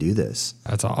learn how to do this.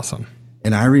 That's awesome.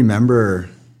 And I remember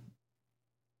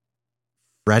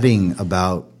fretting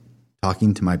about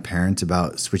talking to my parents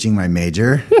about switching my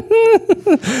major.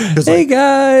 Hey,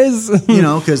 guys.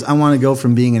 Because I want to go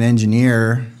from being an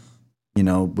engineer,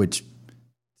 which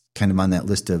kind of on that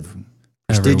list of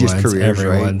prestigious careers,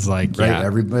 everyone's right? like, right, yeah,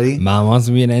 everybody. Mom wants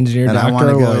to be an engineer, And doctor,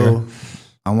 or lawyer.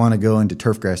 I want to go into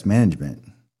turf grass management.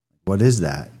 What is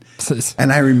that?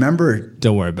 And I remember,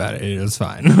 don't worry about it. It's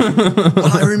fine.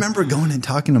 well, I remember going and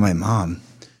talking to my mom,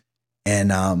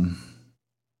 and I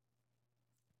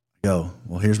go,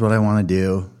 well, here's what I want to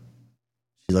do.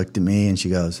 She looked at me and she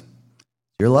goes,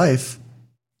 your life.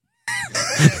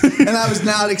 And I was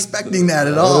not expecting that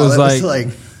at all. It was like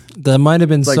that might have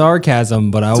been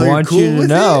sarcasm, but I want you to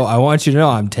know. I want you to know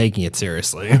I'm taking it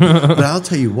seriously. But I'll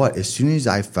tell you what, as soon as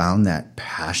I found that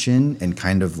passion and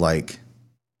kind of like,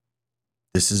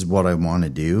 this is what I want to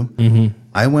do, mm-hmm.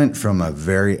 I went from a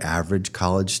very average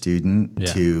college student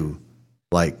to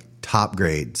like top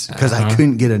grades because I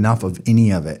couldn't get enough of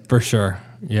any of it. For sure.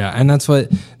 Yeah. And that's what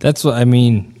I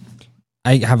mean.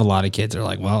 I have a lot of kids that are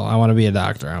like, well, I want to be a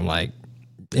doctor. I'm like,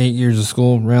 8 years of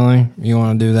school, really? You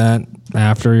want to do that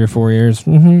after your 4 years?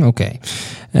 Mm-hmm, okay.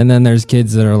 And then there's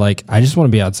kids that are like, I just want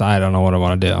to be outside. I don't know what I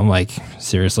want to do. I'm like,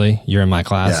 seriously? You're in my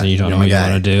class and you don't know what you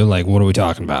want to do? Like, what are we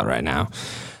talking about right now?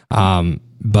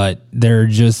 But they're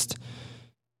just,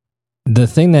 the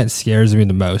thing that scares me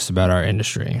the most about our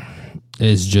industry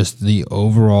is just the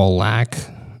overall lack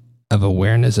of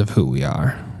awareness of who we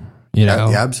are, Yeah,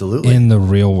 absolutely. in the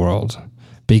real world.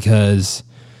 Because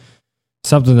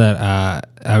something that I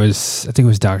think it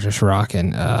was Dr.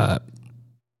 Sorokin,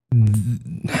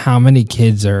 how many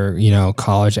kids are,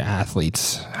 college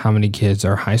athletes? How many kids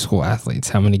are high school athletes?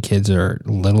 How many kids are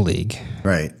little league?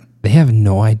 Right. They have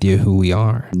no idea who we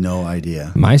are. No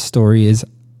idea. My story is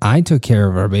I took care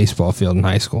of our baseball field in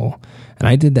high school, and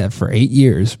I did that for 8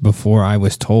 years before I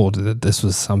was told that this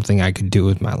was something I could do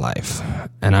with my life.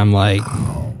 And I'm like,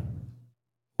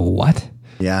 what?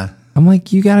 Yeah. I'm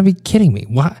like, you got to be kidding me.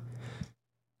 What?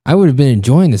 I would have been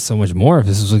enjoying this so much more if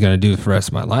this was going to do it for the rest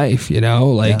of my life,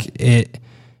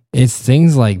 It's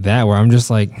things like that where I'm just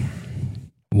like,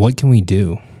 what can we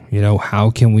do? How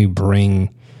can we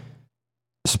bring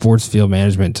sports field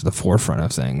management to the forefront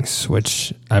of things,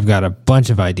 which I've got a bunch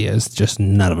of ideas, just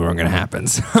none of them are going to happen.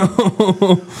 So.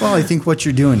 Well, I think what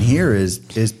you're doing here is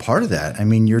part of that. I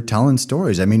mean, you're telling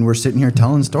stories. I mean, we're sitting here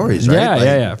telling stories, right?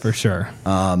 Yeah, for sure.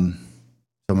 I'm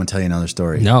going to tell you another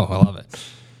story. No, I love it.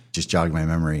 Just jogged my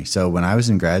memory. So when I was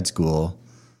in grad school,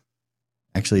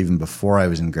 actually even before I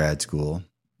was in grad school,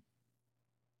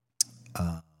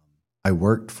 I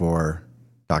worked for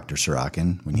Dr.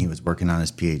 Sorokin when he was working on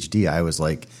his PhD. I was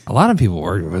like, a lot of people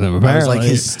worked with him. I was like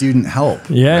his student help.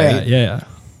 Yeah, right? yeah.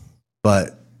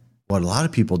 But what a lot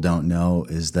of people don't know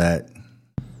is that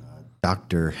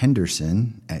Dr.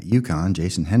 Henderson at UConn,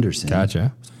 Jason Henderson,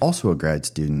 Gotcha. was also a grad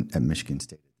student at Michigan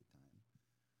State.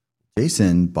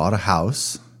 Jason bought a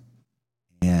house,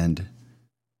 and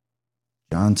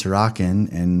John Sorokin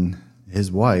and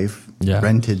his wife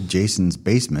rented Jason's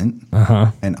basement,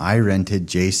 and I rented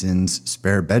Jason's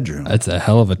spare bedroom. That's a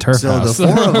hell of a turf house. So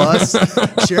the four of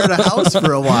us shared a house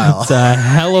for a while. It's a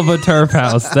hell of a turf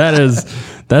house.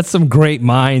 That's some great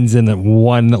minds in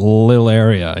one little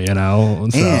area, So.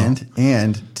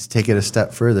 And to take it a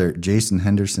step further, Jason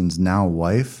Henderson's now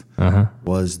wife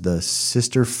was the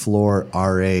sister floor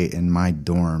RA in my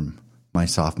dorm my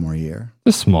sophomore year.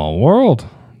 A small world.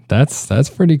 That's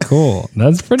pretty cool.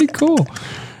 That's pretty cool.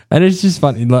 And it's just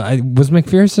funny. Was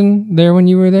McPherson there when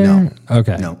you were there? No.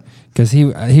 Okay. No. Because he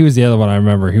was the other one I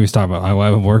remember. He was talking about, I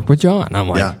would work with John. I'm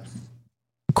like,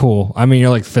 cool. I mean, you're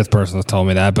like the fifth person that's told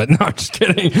me that, but no, I'm just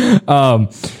kidding.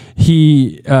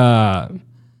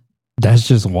 That's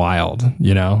just wild,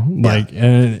 you know? Like,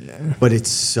 but it's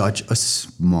such a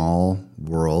small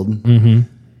world. Mm-hmm.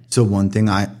 So one thing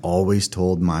I always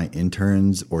told my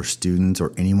interns or students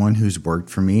or anyone who's worked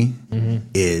for me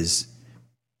is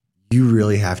you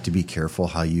really have to be careful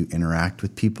how you interact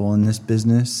with people in this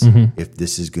business if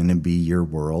this is going to be your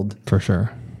world. For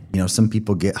sure. You know, some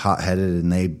people get hot-headed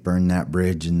and they burn that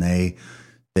bridge and they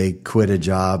quit a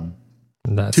job,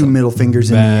 That's 2 middle fingers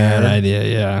in the air. Bad idea,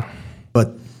 yeah.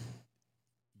 But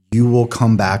you will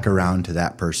come back around to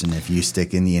that person if you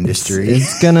stick in the industry.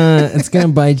 It's gonna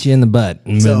bite you in the butt.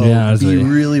 So be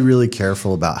really, really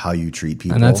careful about how you treat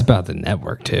people. And that's about the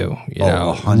network too. You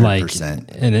know, 100%.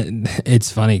 And it's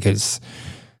funny because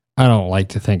I don't like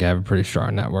to think I have a pretty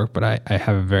strong network, but I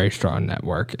have a very strong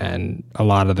network, and a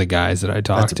lot of the guys that I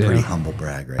talk to. That's a pretty humble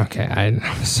brag, right? Okay, I'm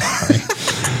sorry.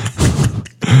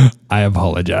 I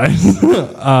apologize.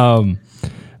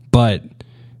 But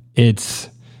it's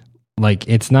like,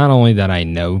 it's not only that I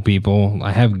know people,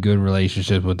 I have good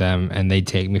relationships with them, and they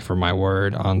take me for my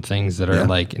word on things that are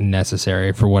like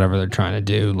necessary for whatever they're trying to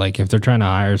do. Like if they're trying to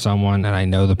hire someone and I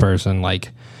know the person,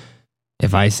 like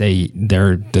if I say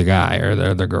they're the guy or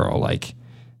they're the girl, like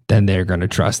then they're going to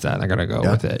trust that. They're going to go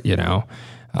with it, you know?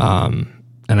 And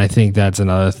I think that's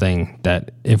another thing,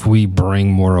 that if we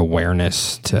bring more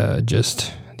awareness to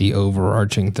just the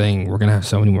overarching thing, we're going to have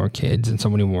so many more kids and so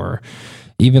many more,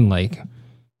 even like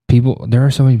people, there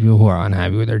are so many people who are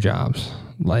unhappy with their jobs.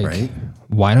 Like,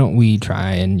 why don't we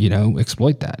try and, you know,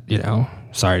 exploit that, you know?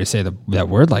 Sorry to say that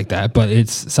word like that, but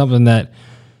it's something that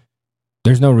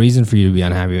there's no reason for you to be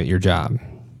unhappy with your job,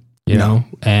 you know?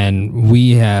 And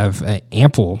we have an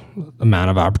ample amount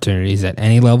of opportunities at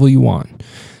any level you want.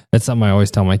 That's something I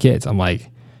always tell my kids. I'm like,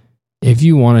 if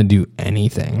you want to do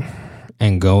anything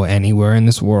and go anywhere in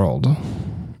this world,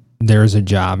 there's a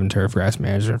job in turf grass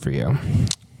management for you.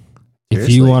 If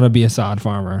you want to be a sod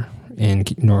farmer in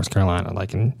North Carolina,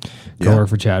 like, and go work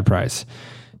for Chad Price.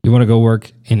 You want to go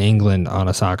work in England on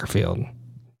a soccer field,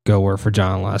 go work for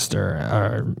John Lester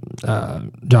or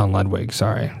John Ludwig.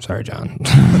 Sorry, John.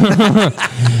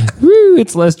 Woo,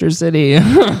 it's Leicester City.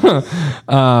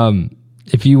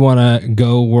 If you want to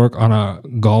go work on a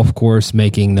golf course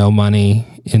making no money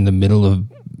in the middle of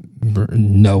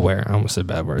nowhere, I almost said a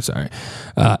bad word, sorry.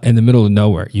 In the middle of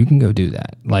nowhere, you can go do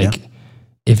that. Like,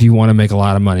 if you want to make a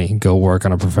lot of money, go work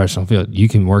on a professional field. You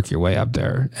can work your way up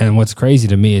there. And what's crazy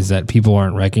to me is that people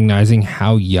aren't recognizing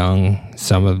how young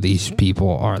some of these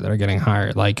people are that are getting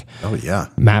hired. Like,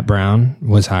 Matt Brown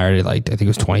was hired at, like, I think it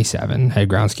was 27, head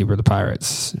groundskeeper of the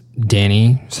Pirates.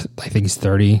 Danny, I think he's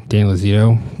 30. Danny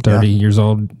Lozito, 30 years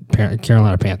old,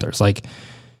 Carolina Panthers. Like,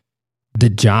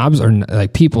 the jobs are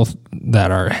like, people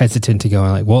that are hesitant to go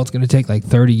and like, well, it's going to take like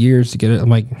 30 years to get it. I'm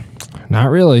like,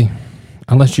 not really.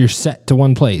 Unless you're set to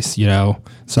one place, you know.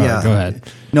 Sorry, go ahead.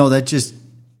 No, that just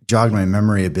jogged my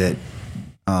memory a bit.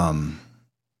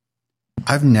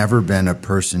 I've never been a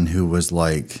person who was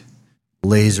like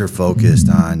laser focused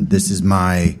on, this is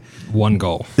my one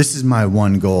goal. This is my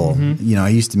one goal. Mm-hmm. You know, I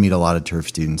used to meet a lot of turf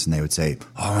students and they would say,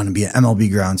 oh, I want to be an MLB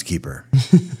groundskeeper.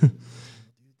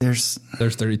 There's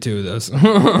 32 of those.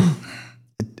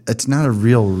 It's not a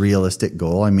realistic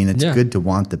goal. I mean, it's good to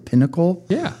want the pinnacle.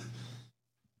 Yeah.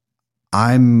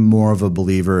 I'm more of a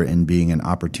believer in being an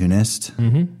opportunist.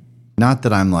 Mm-hmm. Not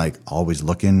that I'm like always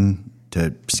looking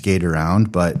to skate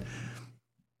around, but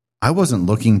I wasn't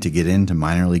looking to get into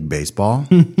minor league baseball.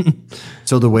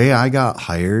 So the way I got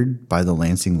hired by the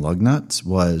Lansing Lugnuts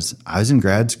was I was in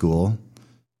grad school,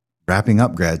 wrapping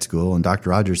up grad school, and Dr.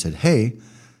 Rogers said, hey,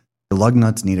 the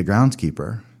Lugnuts need a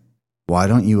groundskeeper. Why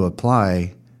don't you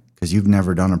apply? Because you've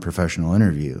never done a professional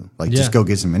interview. Like, just go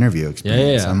get some interview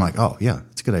experience. I'm like, oh, yeah,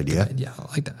 it's a good idea. Yeah, I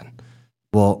like that.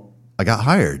 Well, I got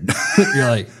hired. You're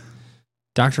like,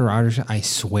 Dr. Rogers, I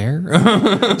swear.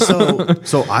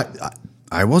 So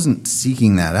I wasn't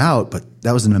seeking that out, but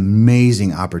that was an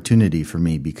amazing opportunity for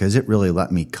me because it really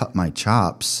let me cut my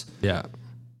chops. Yeah.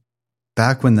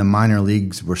 Back when the minor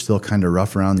leagues were still kind of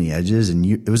rough around the edges, and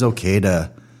it was okay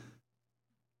to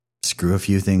screw a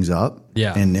few things up,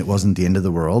 and it wasn't the end of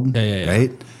the world,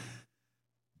 right?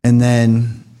 And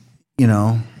then, you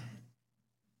know,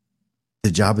 the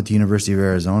job at the University of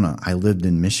Arizona, I lived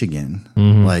in Michigan.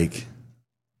 Mm-hmm. Like,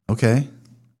 okay,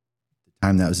 the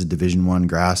time that was a Division I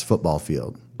grass football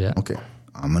field. Yeah, okay,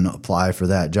 I'm gonna apply for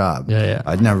that job.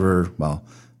 I'd never,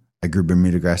 I grew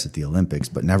Bermuda grass at the Olympics,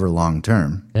 but never long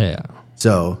term.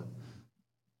 So,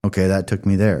 okay, that took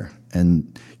me there,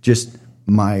 and just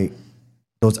my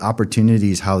those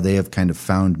opportunities, how they have kind of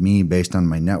found me based on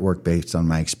my network, based on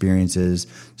my experiences.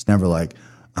 It's never like,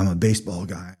 I'm a baseball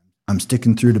guy, I'm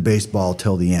sticking through to baseball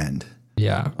till the end.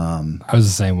 Yeah. I was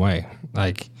the same way.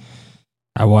 Like,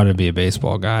 I wanted to be a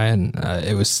baseball guy, and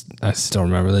I still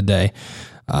remember the day.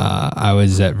 I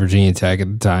was at Virginia Tech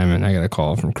at the time, and I got a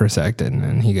call from Chris Ecton,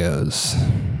 and he goes,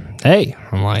 "Hey."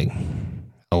 I'm like,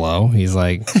 "Hello?" He's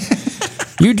like,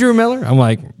 "You Drew Miller?" I'm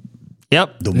like,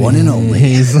 "Yep." The one and only.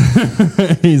 He's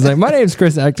like, "My name's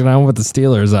Chris Ecton. I'm with the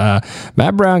Steelers.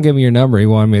 Matt Brown gave me your number. He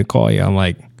wanted me to call you." I'm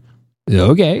like,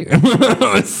 "Okay."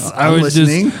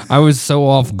 I was so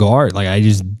off guard. Like, I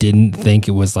just didn't think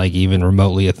it was like even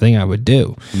remotely a thing I would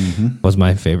do. It was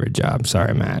my favorite job.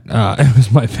 Sorry, Matt. It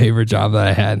was my favorite job that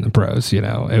I had in the pros.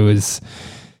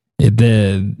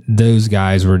 Those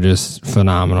guys were just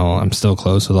phenomenal. I'm still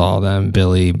close with all of them,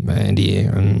 Billy, Andy,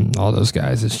 and all those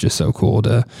guys. It's just so cool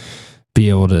to be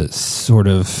able to sort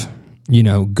of,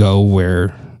 go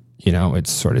where, it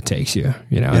sort of takes you,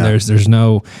 and there's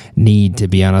no need to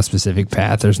be on a specific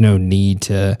path. There's no need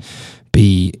to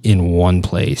be in one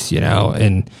place,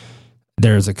 and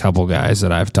there's a couple guys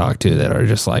that I've talked to that are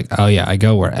just like, oh yeah, I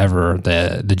go wherever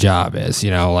the job is,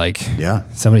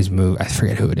 somebody's moved. I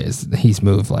forget who it is. He's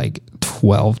moved like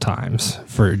 12 times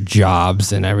for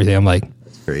jobs and everything. I'm like,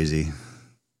 that's crazy.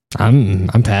 I'm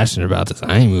passionate about this.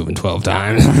 I ain't moving 12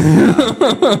 times.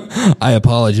 I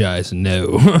apologize.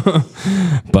 No.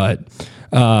 But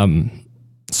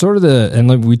sort of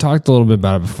and we talked a little bit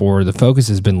about it before, the focus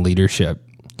has been leadership.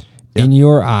 Yep. In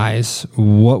your eyes,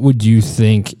 what would you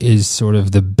think is sort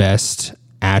of the best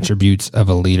attributes of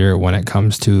a leader when it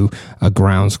comes to a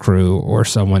grounds crew or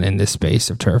someone in this space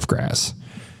of turf grass?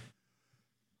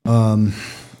 I'm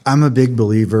a big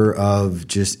believer of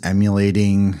just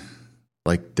emulating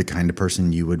like the kind of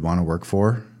person you would want to work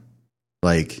for.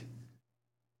 Like,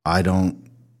 I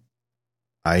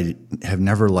have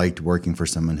never liked working for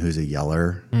someone who's a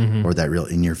yeller or that real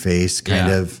in your face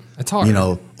kind of, it's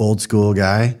hard. Old school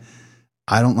guy.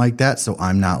 I don't like that. So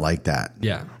I'm not like that.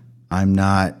 Yeah. I'm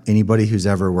not, anybody who's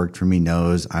ever worked for me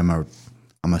knows I'm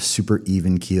a super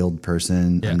even keeled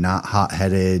person. Yeah. I'm not hot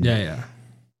headed. Yeah.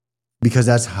 Because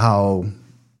that's who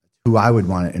I would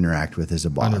want to interact with as a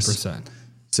boss. 100%.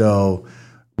 So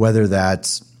whether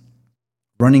that's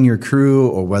running your crew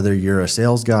or whether you're a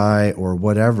sales guy or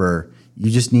whatever,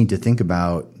 you just need to think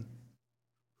about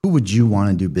who would you want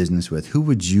to do business with? Who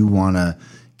would you want to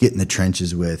get in the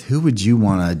trenches with? Who would you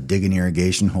want to dig an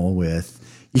irrigation hole with?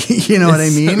 You know what I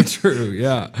mean? So true,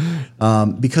 yeah.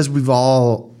 Because we've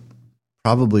all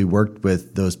probably worked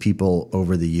with those people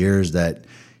over the years that,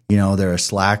 they're a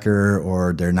slacker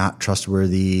or they're not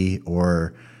trustworthy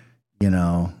or,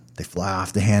 they fly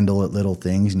off the handle at little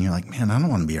things and you're like, man, I don't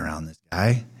want to be around this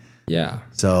guy. Yeah.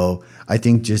 So I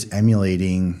think just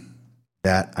emulating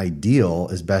that ideal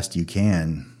as best you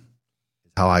can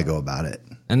is how I go about it.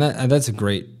 And that's a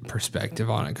great perspective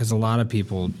on it, because a lot of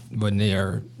people, when they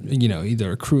are,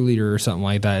 either a crew leader or something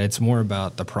like that, it's more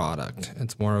about the product.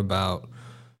 It's more about,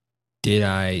 did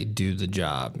I do the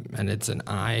job? And it's an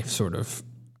I sort of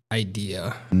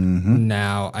idea. Mm-hmm.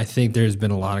 Now, I think there's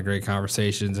been a lot of great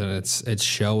conversations, and it's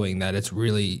showing that it's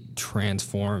really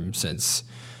transformed since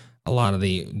a lot of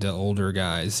the older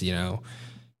guys,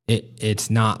 it's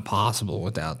not possible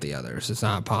without the others. It's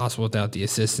not possible without the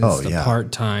assistants,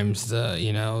 part-times,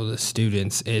 the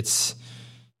students. It's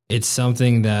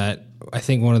something that I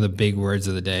think one of the big words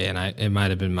of the day, and it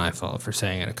might have been my fault for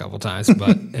saying it a couple times,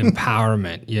 but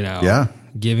empowerment,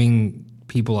 giving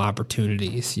people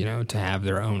opportunities, to have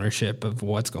their ownership of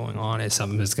what's going on is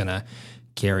something that's going to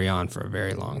carry on for a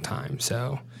very long time.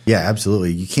 So yeah,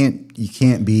 absolutely. You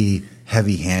can't be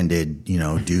heavy-handed,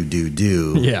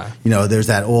 do. Yeah. There's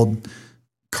that old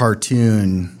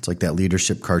cartoon. It's like that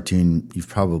leadership cartoon. You've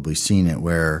probably seen it,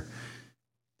 where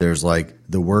there's like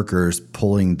the workers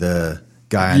pulling the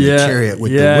guy on the chariot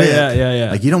with the whip. Yeah.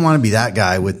 Like, you don't want to be that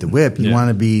guy with the whip. You want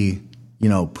to be,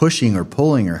 pushing or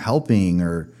pulling or helping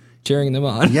or cheering them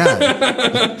on.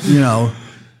 Yeah.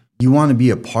 You want to be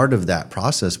a part of that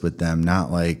process with them,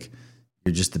 not like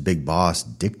you're just the big boss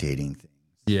dictating things.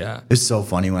 Yeah. It's so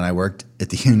funny. When I worked at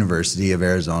the University of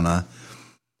Arizona,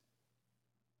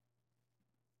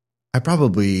 I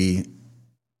probably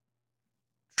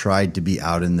tried to be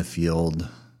out in the field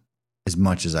as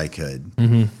much as I could.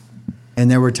 Mm-hmm.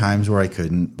 And there were times where I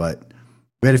couldn't, but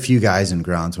we had a few guys in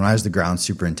grounds. When I was the grounds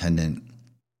superintendent,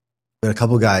 we had a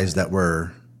couple guys that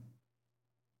were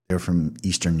from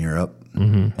Eastern Europe.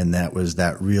 Mm-hmm. And that was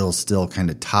that real still kind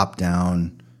of top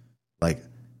down, like,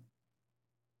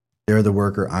 they're the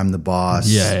worker, I'm the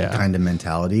boss kind of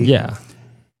mentality. Yeah.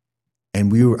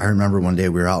 And I remember one day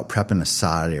we were out prepping a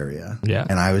sod area. Yeah.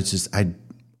 And I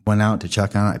went out to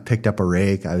check on it. I picked up a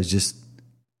rake.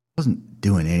 Wasn't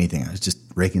doing anything. I was just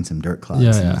raking some dirt clods.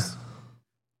 Yeah, and yeah. this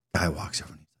guy walks over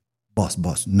and he's like,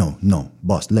 boss, no,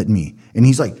 boss, let me. And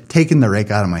he's like taking the rake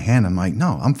out of my hand. I'm like,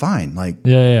 no, I'm fine. Like,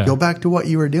 go back to what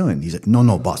you were doing. He's like,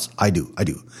 no, boss, I do.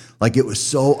 Like, it was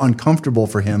so uncomfortable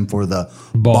for him, for the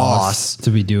boss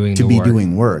to be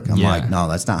doing work. I'm like, no,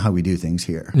 that's not how we do things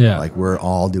here. Yeah. Like, we're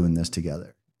all doing this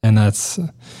together. And that's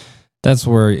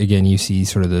where, again, you see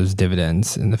sort of those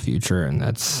dividends in the future. And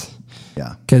that's,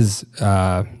 because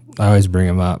I always bring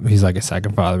him up. He's like a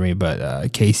second father to me,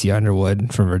 but Casey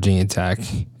Underwood from Virginia Tech.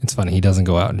 It's funny. He doesn't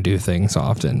go out and do things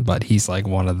often, but he's like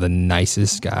one of the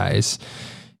nicest guys.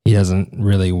 He doesn't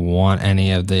really want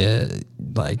any of the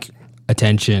like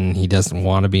attention. He doesn't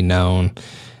want to be known.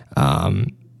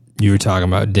 You were talking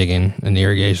about digging an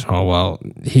irrigation hole. Well,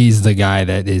 he's the guy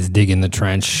that is digging the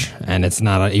trench, and it's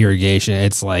not an irrigation.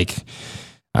 It's like,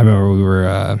 I remember we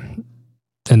were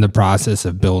in the process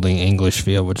of building English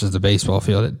Field, which is the baseball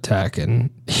field at Tech,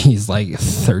 and he's like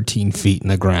 13 feet in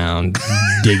the ground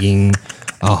digging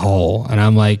a hole. And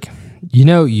I'm like,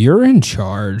 you're in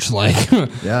charge. Like,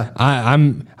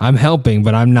 I'm helping,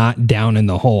 but I'm not down in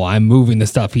the hole. I'm moving the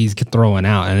stuff he's throwing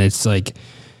out. And it's like,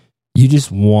 you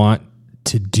just want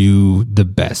to do the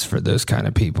best for those kind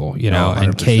of people,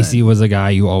 and Casey was a guy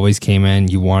you always came in,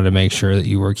 you wanted to make sure that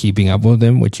you were keeping up with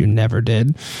him, which you never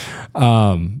did.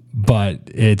 But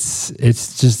it's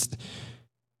just,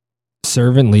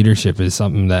 servant leadership is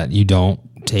something that you don't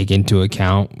take into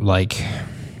account. Like,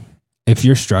 if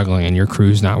you're struggling and your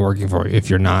crew's not working for you, if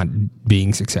you're not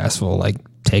being successful, like,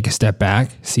 take a step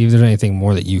back, see if there's anything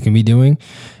more that you can be doing.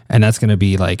 And that's going to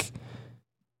be like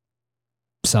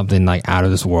something like out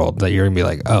of this world that you're gonna be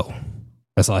like, oh,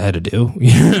 that's all I had to do.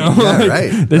 Right.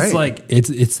 It's like,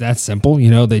 it's that simple.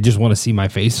 They just want to see my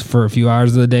face for a few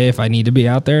hours of the day if I need to be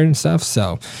out there and stuff.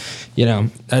 So,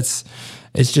 it's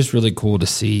just really cool to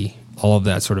see all of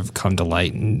that sort of come to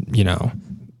light, and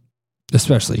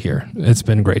especially here. It's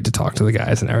been great to talk to the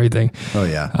guys and everything. Oh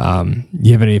yeah.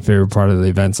 You have any favorite part of the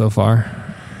event so far?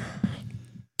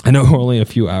 I know we're only a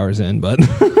few hours in, but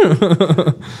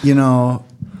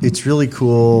it's really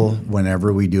cool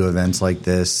whenever we do events like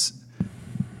this.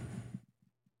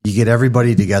 You get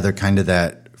everybody together kind of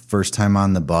that first time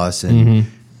on the bus, and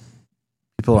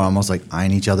people are almost like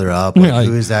eyeing each other up. Like,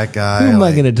 who is that guy? Who am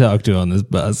I going to talk to on this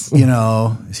bus? Is he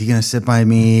going to sit by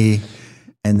me?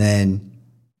 And then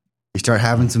you start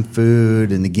having some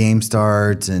food, and the game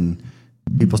starts, and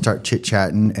people start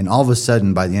chit-chatting. And all of a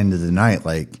sudden, by the end of the night,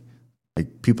 like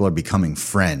people are becoming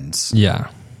friends. Yeah.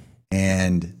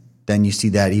 And then you see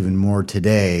that even more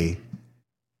today.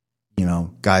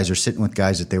 Guys are sitting with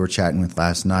guys that they were chatting with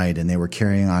last night, and they were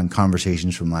carrying on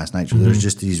conversations from last night. So there's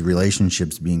just these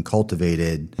relationships being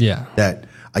cultivated. Yeah. That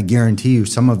I guarantee you,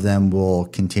 some of them will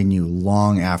continue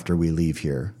long after we leave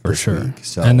here. For sure. Week.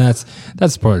 So, and that's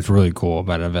part that's really cool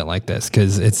about an event like this,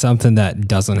 because it's something that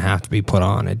doesn't have to be put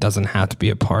on. It doesn't have to be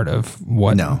a part of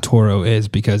what Toro is,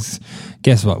 because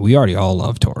guess what? We already all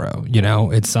love Toro.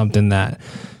 It's something that,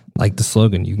 like the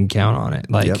slogan, you can count on it.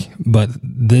 But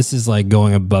this is like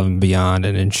going above and beyond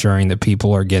and ensuring that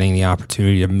people are getting the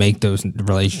opportunity to make those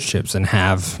relationships and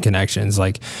have connections.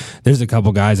 Like, there's a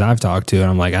couple guys I've talked to,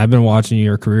 and I'm like, I've been watching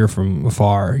your career from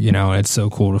afar, and it's so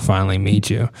cool to finally meet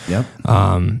you. Yep.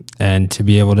 And to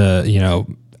be able to,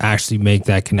 actually make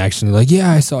that connection. They're like,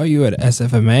 yeah, I saw you at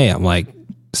SFMA. I'm like,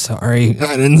 sorry,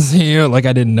 I didn't see you. Like,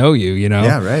 I didn't know you,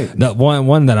 Yeah, right. The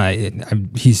one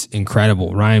that he's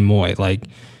incredible. Ryan Moy, like,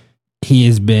 he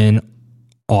has been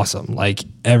awesome. Like,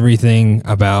 everything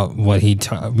about what we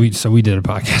did a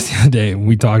podcast the other day, and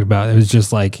we talked about it. It was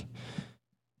just like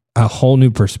a whole new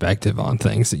perspective on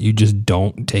things that you just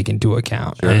don't take into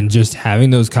account. Sure. And just having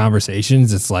those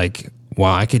conversations, it's like,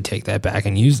 wow, I could take that back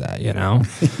and use that, Yeah.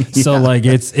 So like,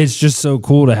 it's just so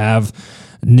cool to have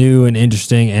new and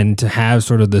interesting, and to have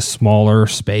sort of the smaller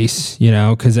space,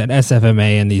 because at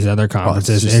SFMA and these other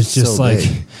conferences, it's just so like,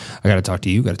 big. I got to talk to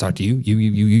you,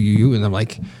 you. And I'm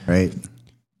like, right.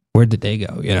 Where'd the day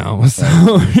go? So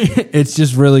it's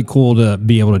just really cool to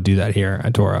be able to do that here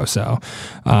at Toro. So,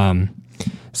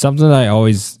 something that I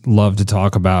always love to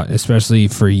talk about, especially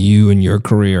for you and your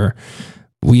career,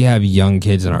 we have young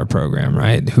kids in our program,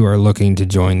 right, who are looking to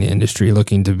join the industry,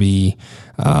 looking to be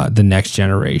the next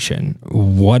generation.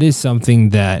 What is something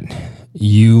that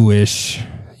you wish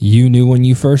you knew when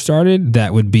you first started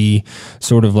that would be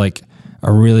sort of like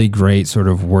a really great sort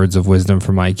of words of wisdom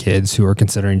for my kids who are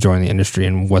considering joining the industry,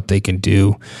 and what they can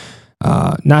do?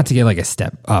 Not to get like a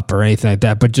step up or anything like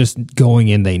that, but just going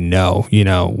in, they know,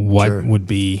 what would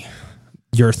be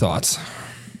your thoughts.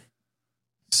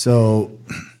 So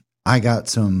I got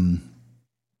some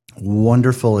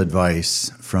wonderful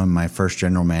advice from my first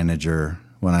general manager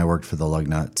when I worked for the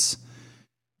Lugnuts.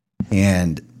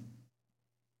 And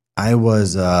I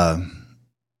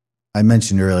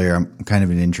mentioned earlier, I'm kind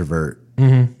of an introvert,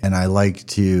 and I like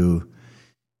to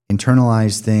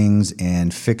internalize things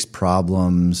and fix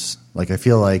problems. Like, I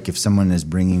feel like if someone is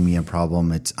bringing me a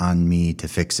problem, it's on me to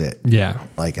fix it. Yeah.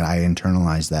 Like, I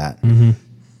internalize that.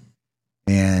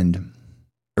 And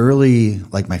early,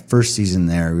 like my first season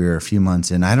there, we were a few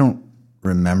months in. I don't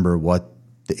remember what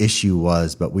the issue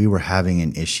was, but we were having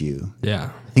an issue. Yeah.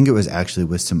 I think it was actually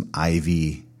with some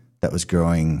ivy that was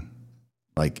growing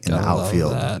like in the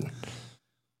outfield.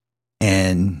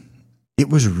 And it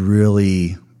was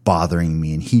really bothering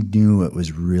me, and he knew it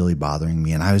was really bothering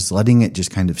me, and I was letting it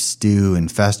just kind of stew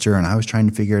and fester, and I was trying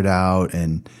to figure it out.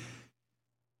 And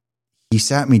he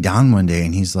sat me down one day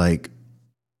and he's like,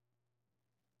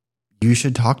 you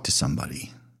should talk to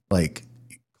somebody, like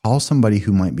call somebody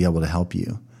who might be able to help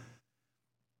you.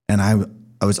 And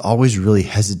I was always really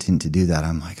hesitant to do that.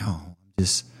 I'm like, oh,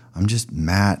 I'm just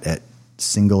Matt at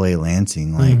Single A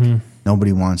Lansing. Like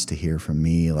nobody wants to hear from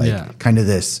me. Like kind of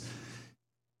this,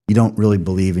 you don't really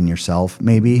believe in yourself,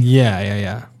 maybe.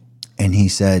 Yeah. And he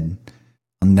said,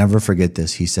 I'll never forget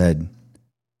this. He said,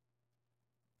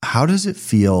 how does it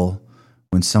feel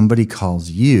when somebody calls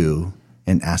you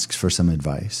and asks for some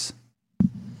advice?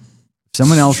 If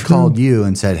someone else called you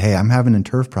and said, hey, I'm having a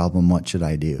turf problem. What should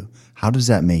I do? How does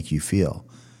that make you feel?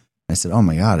 I said, oh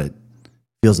my God, it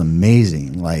feels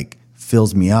amazing. Like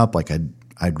fills me up. Like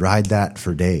I'd ride that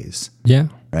for days. Yeah.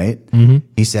 Right.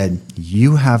 He said,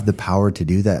 you have the power to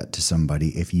do that to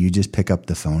somebody if you just pick up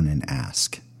the phone and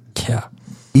ask. Yeah.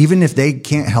 Even if they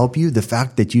can't help you, the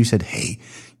fact that you said, hey,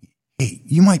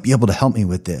 you might be able to help me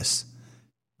with this.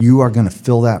 You are going to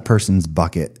fill that person's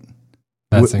bucket.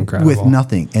 That's incredible. With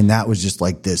nothing. And that was just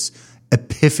like this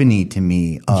epiphany to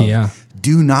me of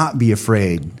do not be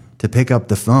afraid to pick up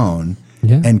the phone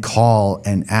and call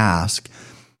and ask.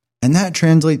 And that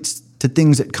translates to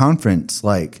things at conference.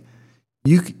 Like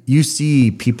you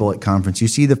see people at conference, you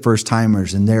see the first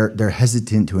timers and they're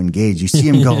hesitant to engage. You see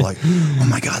them go like, oh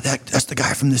my God, that's the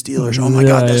guy from the Steelers. Oh my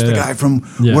God, that's the guy from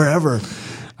wherever.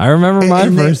 I remember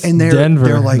first Denver.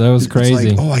 They're like, that was crazy.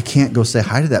 It's like, oh, I can't go say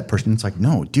hi to that person. It's like,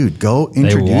 no, dude, go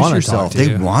introduce yourself.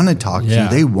 They want to talk to you.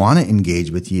 They want to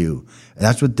engage with you. And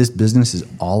that's what this business is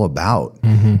all about.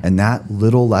 And that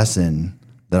little lesson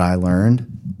that I learned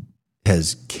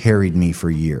has carried me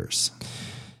for years.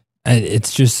 And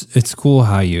it's cool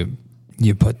how you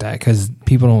put that, because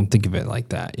people don't think of it like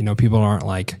that. You know, people aren't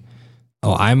like,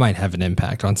 oh, I might have an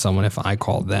impact on someone if I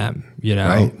call them, you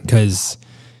know, because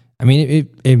I mean,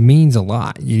 it means a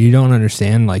lot. You don't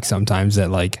understand, like, sometimes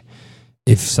that, like,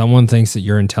 if someone thinks that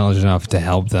you're intelligent enough to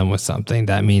help them with something,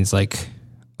 that means, like,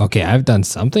 okay, I've done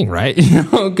something right, you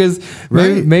know, because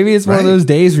maybe it's one of those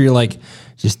days where you're like,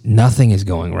 just nothing is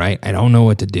going right. I don't know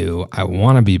what to do. I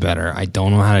want to be better. I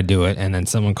don't know how to do it. And then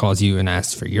someone calls you and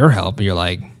asks for your help, and you're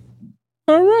like,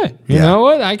 all right, you know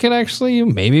what? I could actually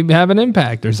maybe have an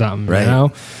impact or something, you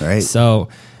know? Right. So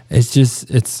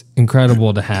it's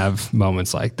incredible to have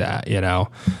moments like that, you know?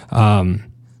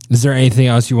 Is there anything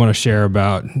else you want to share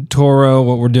about Toro,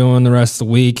 what we're doing the rest of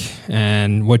the week,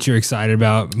 and what you're excited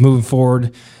about moving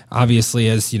forward? Obviously,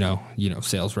 as you know,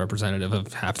 sales representative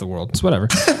of half the world. It's whatever.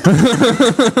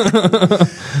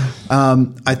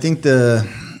 I think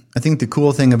the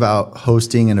cool thing about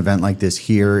hosting an event like this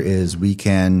here is we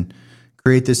can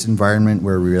create this environment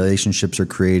where relationships are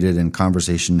created and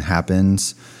conversation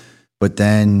happens. But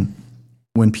then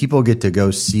when people get to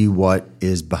go see what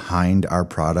is behind our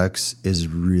products is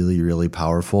really, really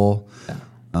powerful.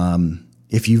 Yeah.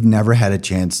 If you've never had a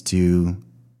chance to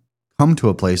come to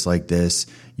a place like this,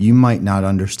 you might not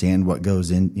understand what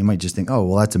goes in. You might just think, oh,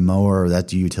 well, that's a mower or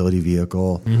that's a utility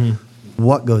vehicle.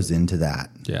 What goes into that?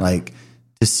 Yeah. Like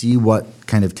to see what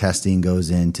kind of testing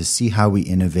goes in, to see how we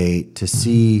innovate, to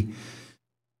see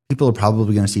people are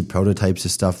probably going to see prototypes of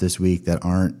stuff this week that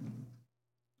aren't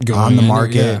on the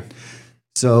market.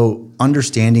 So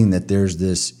understanding that there's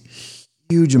this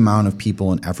huge amount of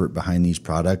people and effort behind these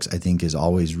products, I think is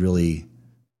always really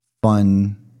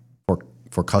fun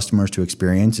for customers to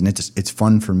experience. And it's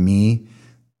fun for me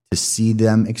to see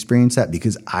them experience that,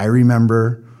 because I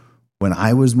remember when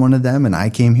I was one of them and I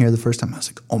came here the first time, I was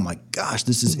like, oh my gosh,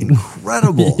 this is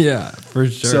incredible. Yeah, for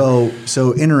sure.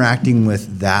 So interacting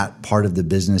with that part of the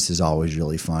business is always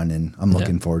really fun, and I'm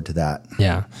looking forward to that.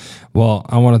 Yeah. Well,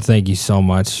 I want to thank you so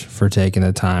much for taking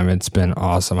the time. It's been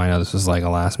awesome. I know this was like a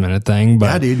last minute thing, but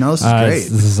yeah, dude, no, this is great.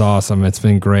 This is awesome. It's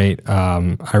been great.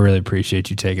 I really appreciate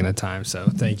you taking the time. So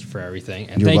thank you for everything.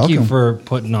 And You're thank you welcome. for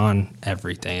putting on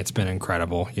everything. It's been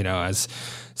incredible. You know, as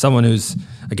someone who's,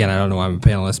 again, I don't know why I'm a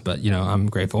panelist, but, you know, I'm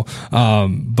grateful.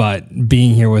 But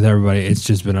being here with everybody, it's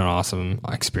just been an awesome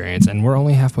experience. And we're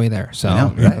only halfway there. So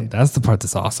right. that's the part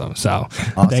that's awesome. So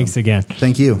Awesome. Thanks again.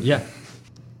 Thank you. Yeah.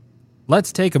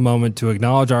 Let's take a moment to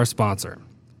acknowledge our sponsor,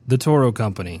 the Toro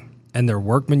Company, and their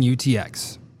Workman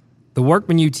UTX. The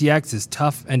Workman UTX is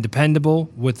tough and dependable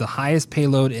with the highest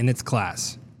payload in its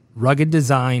class, rugged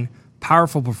design,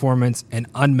 powerful performance, and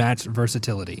unmatched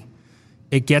versatility.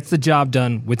 It gets the job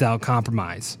done without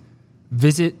compromise.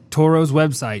 Visit Toro's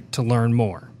website to learn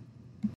more.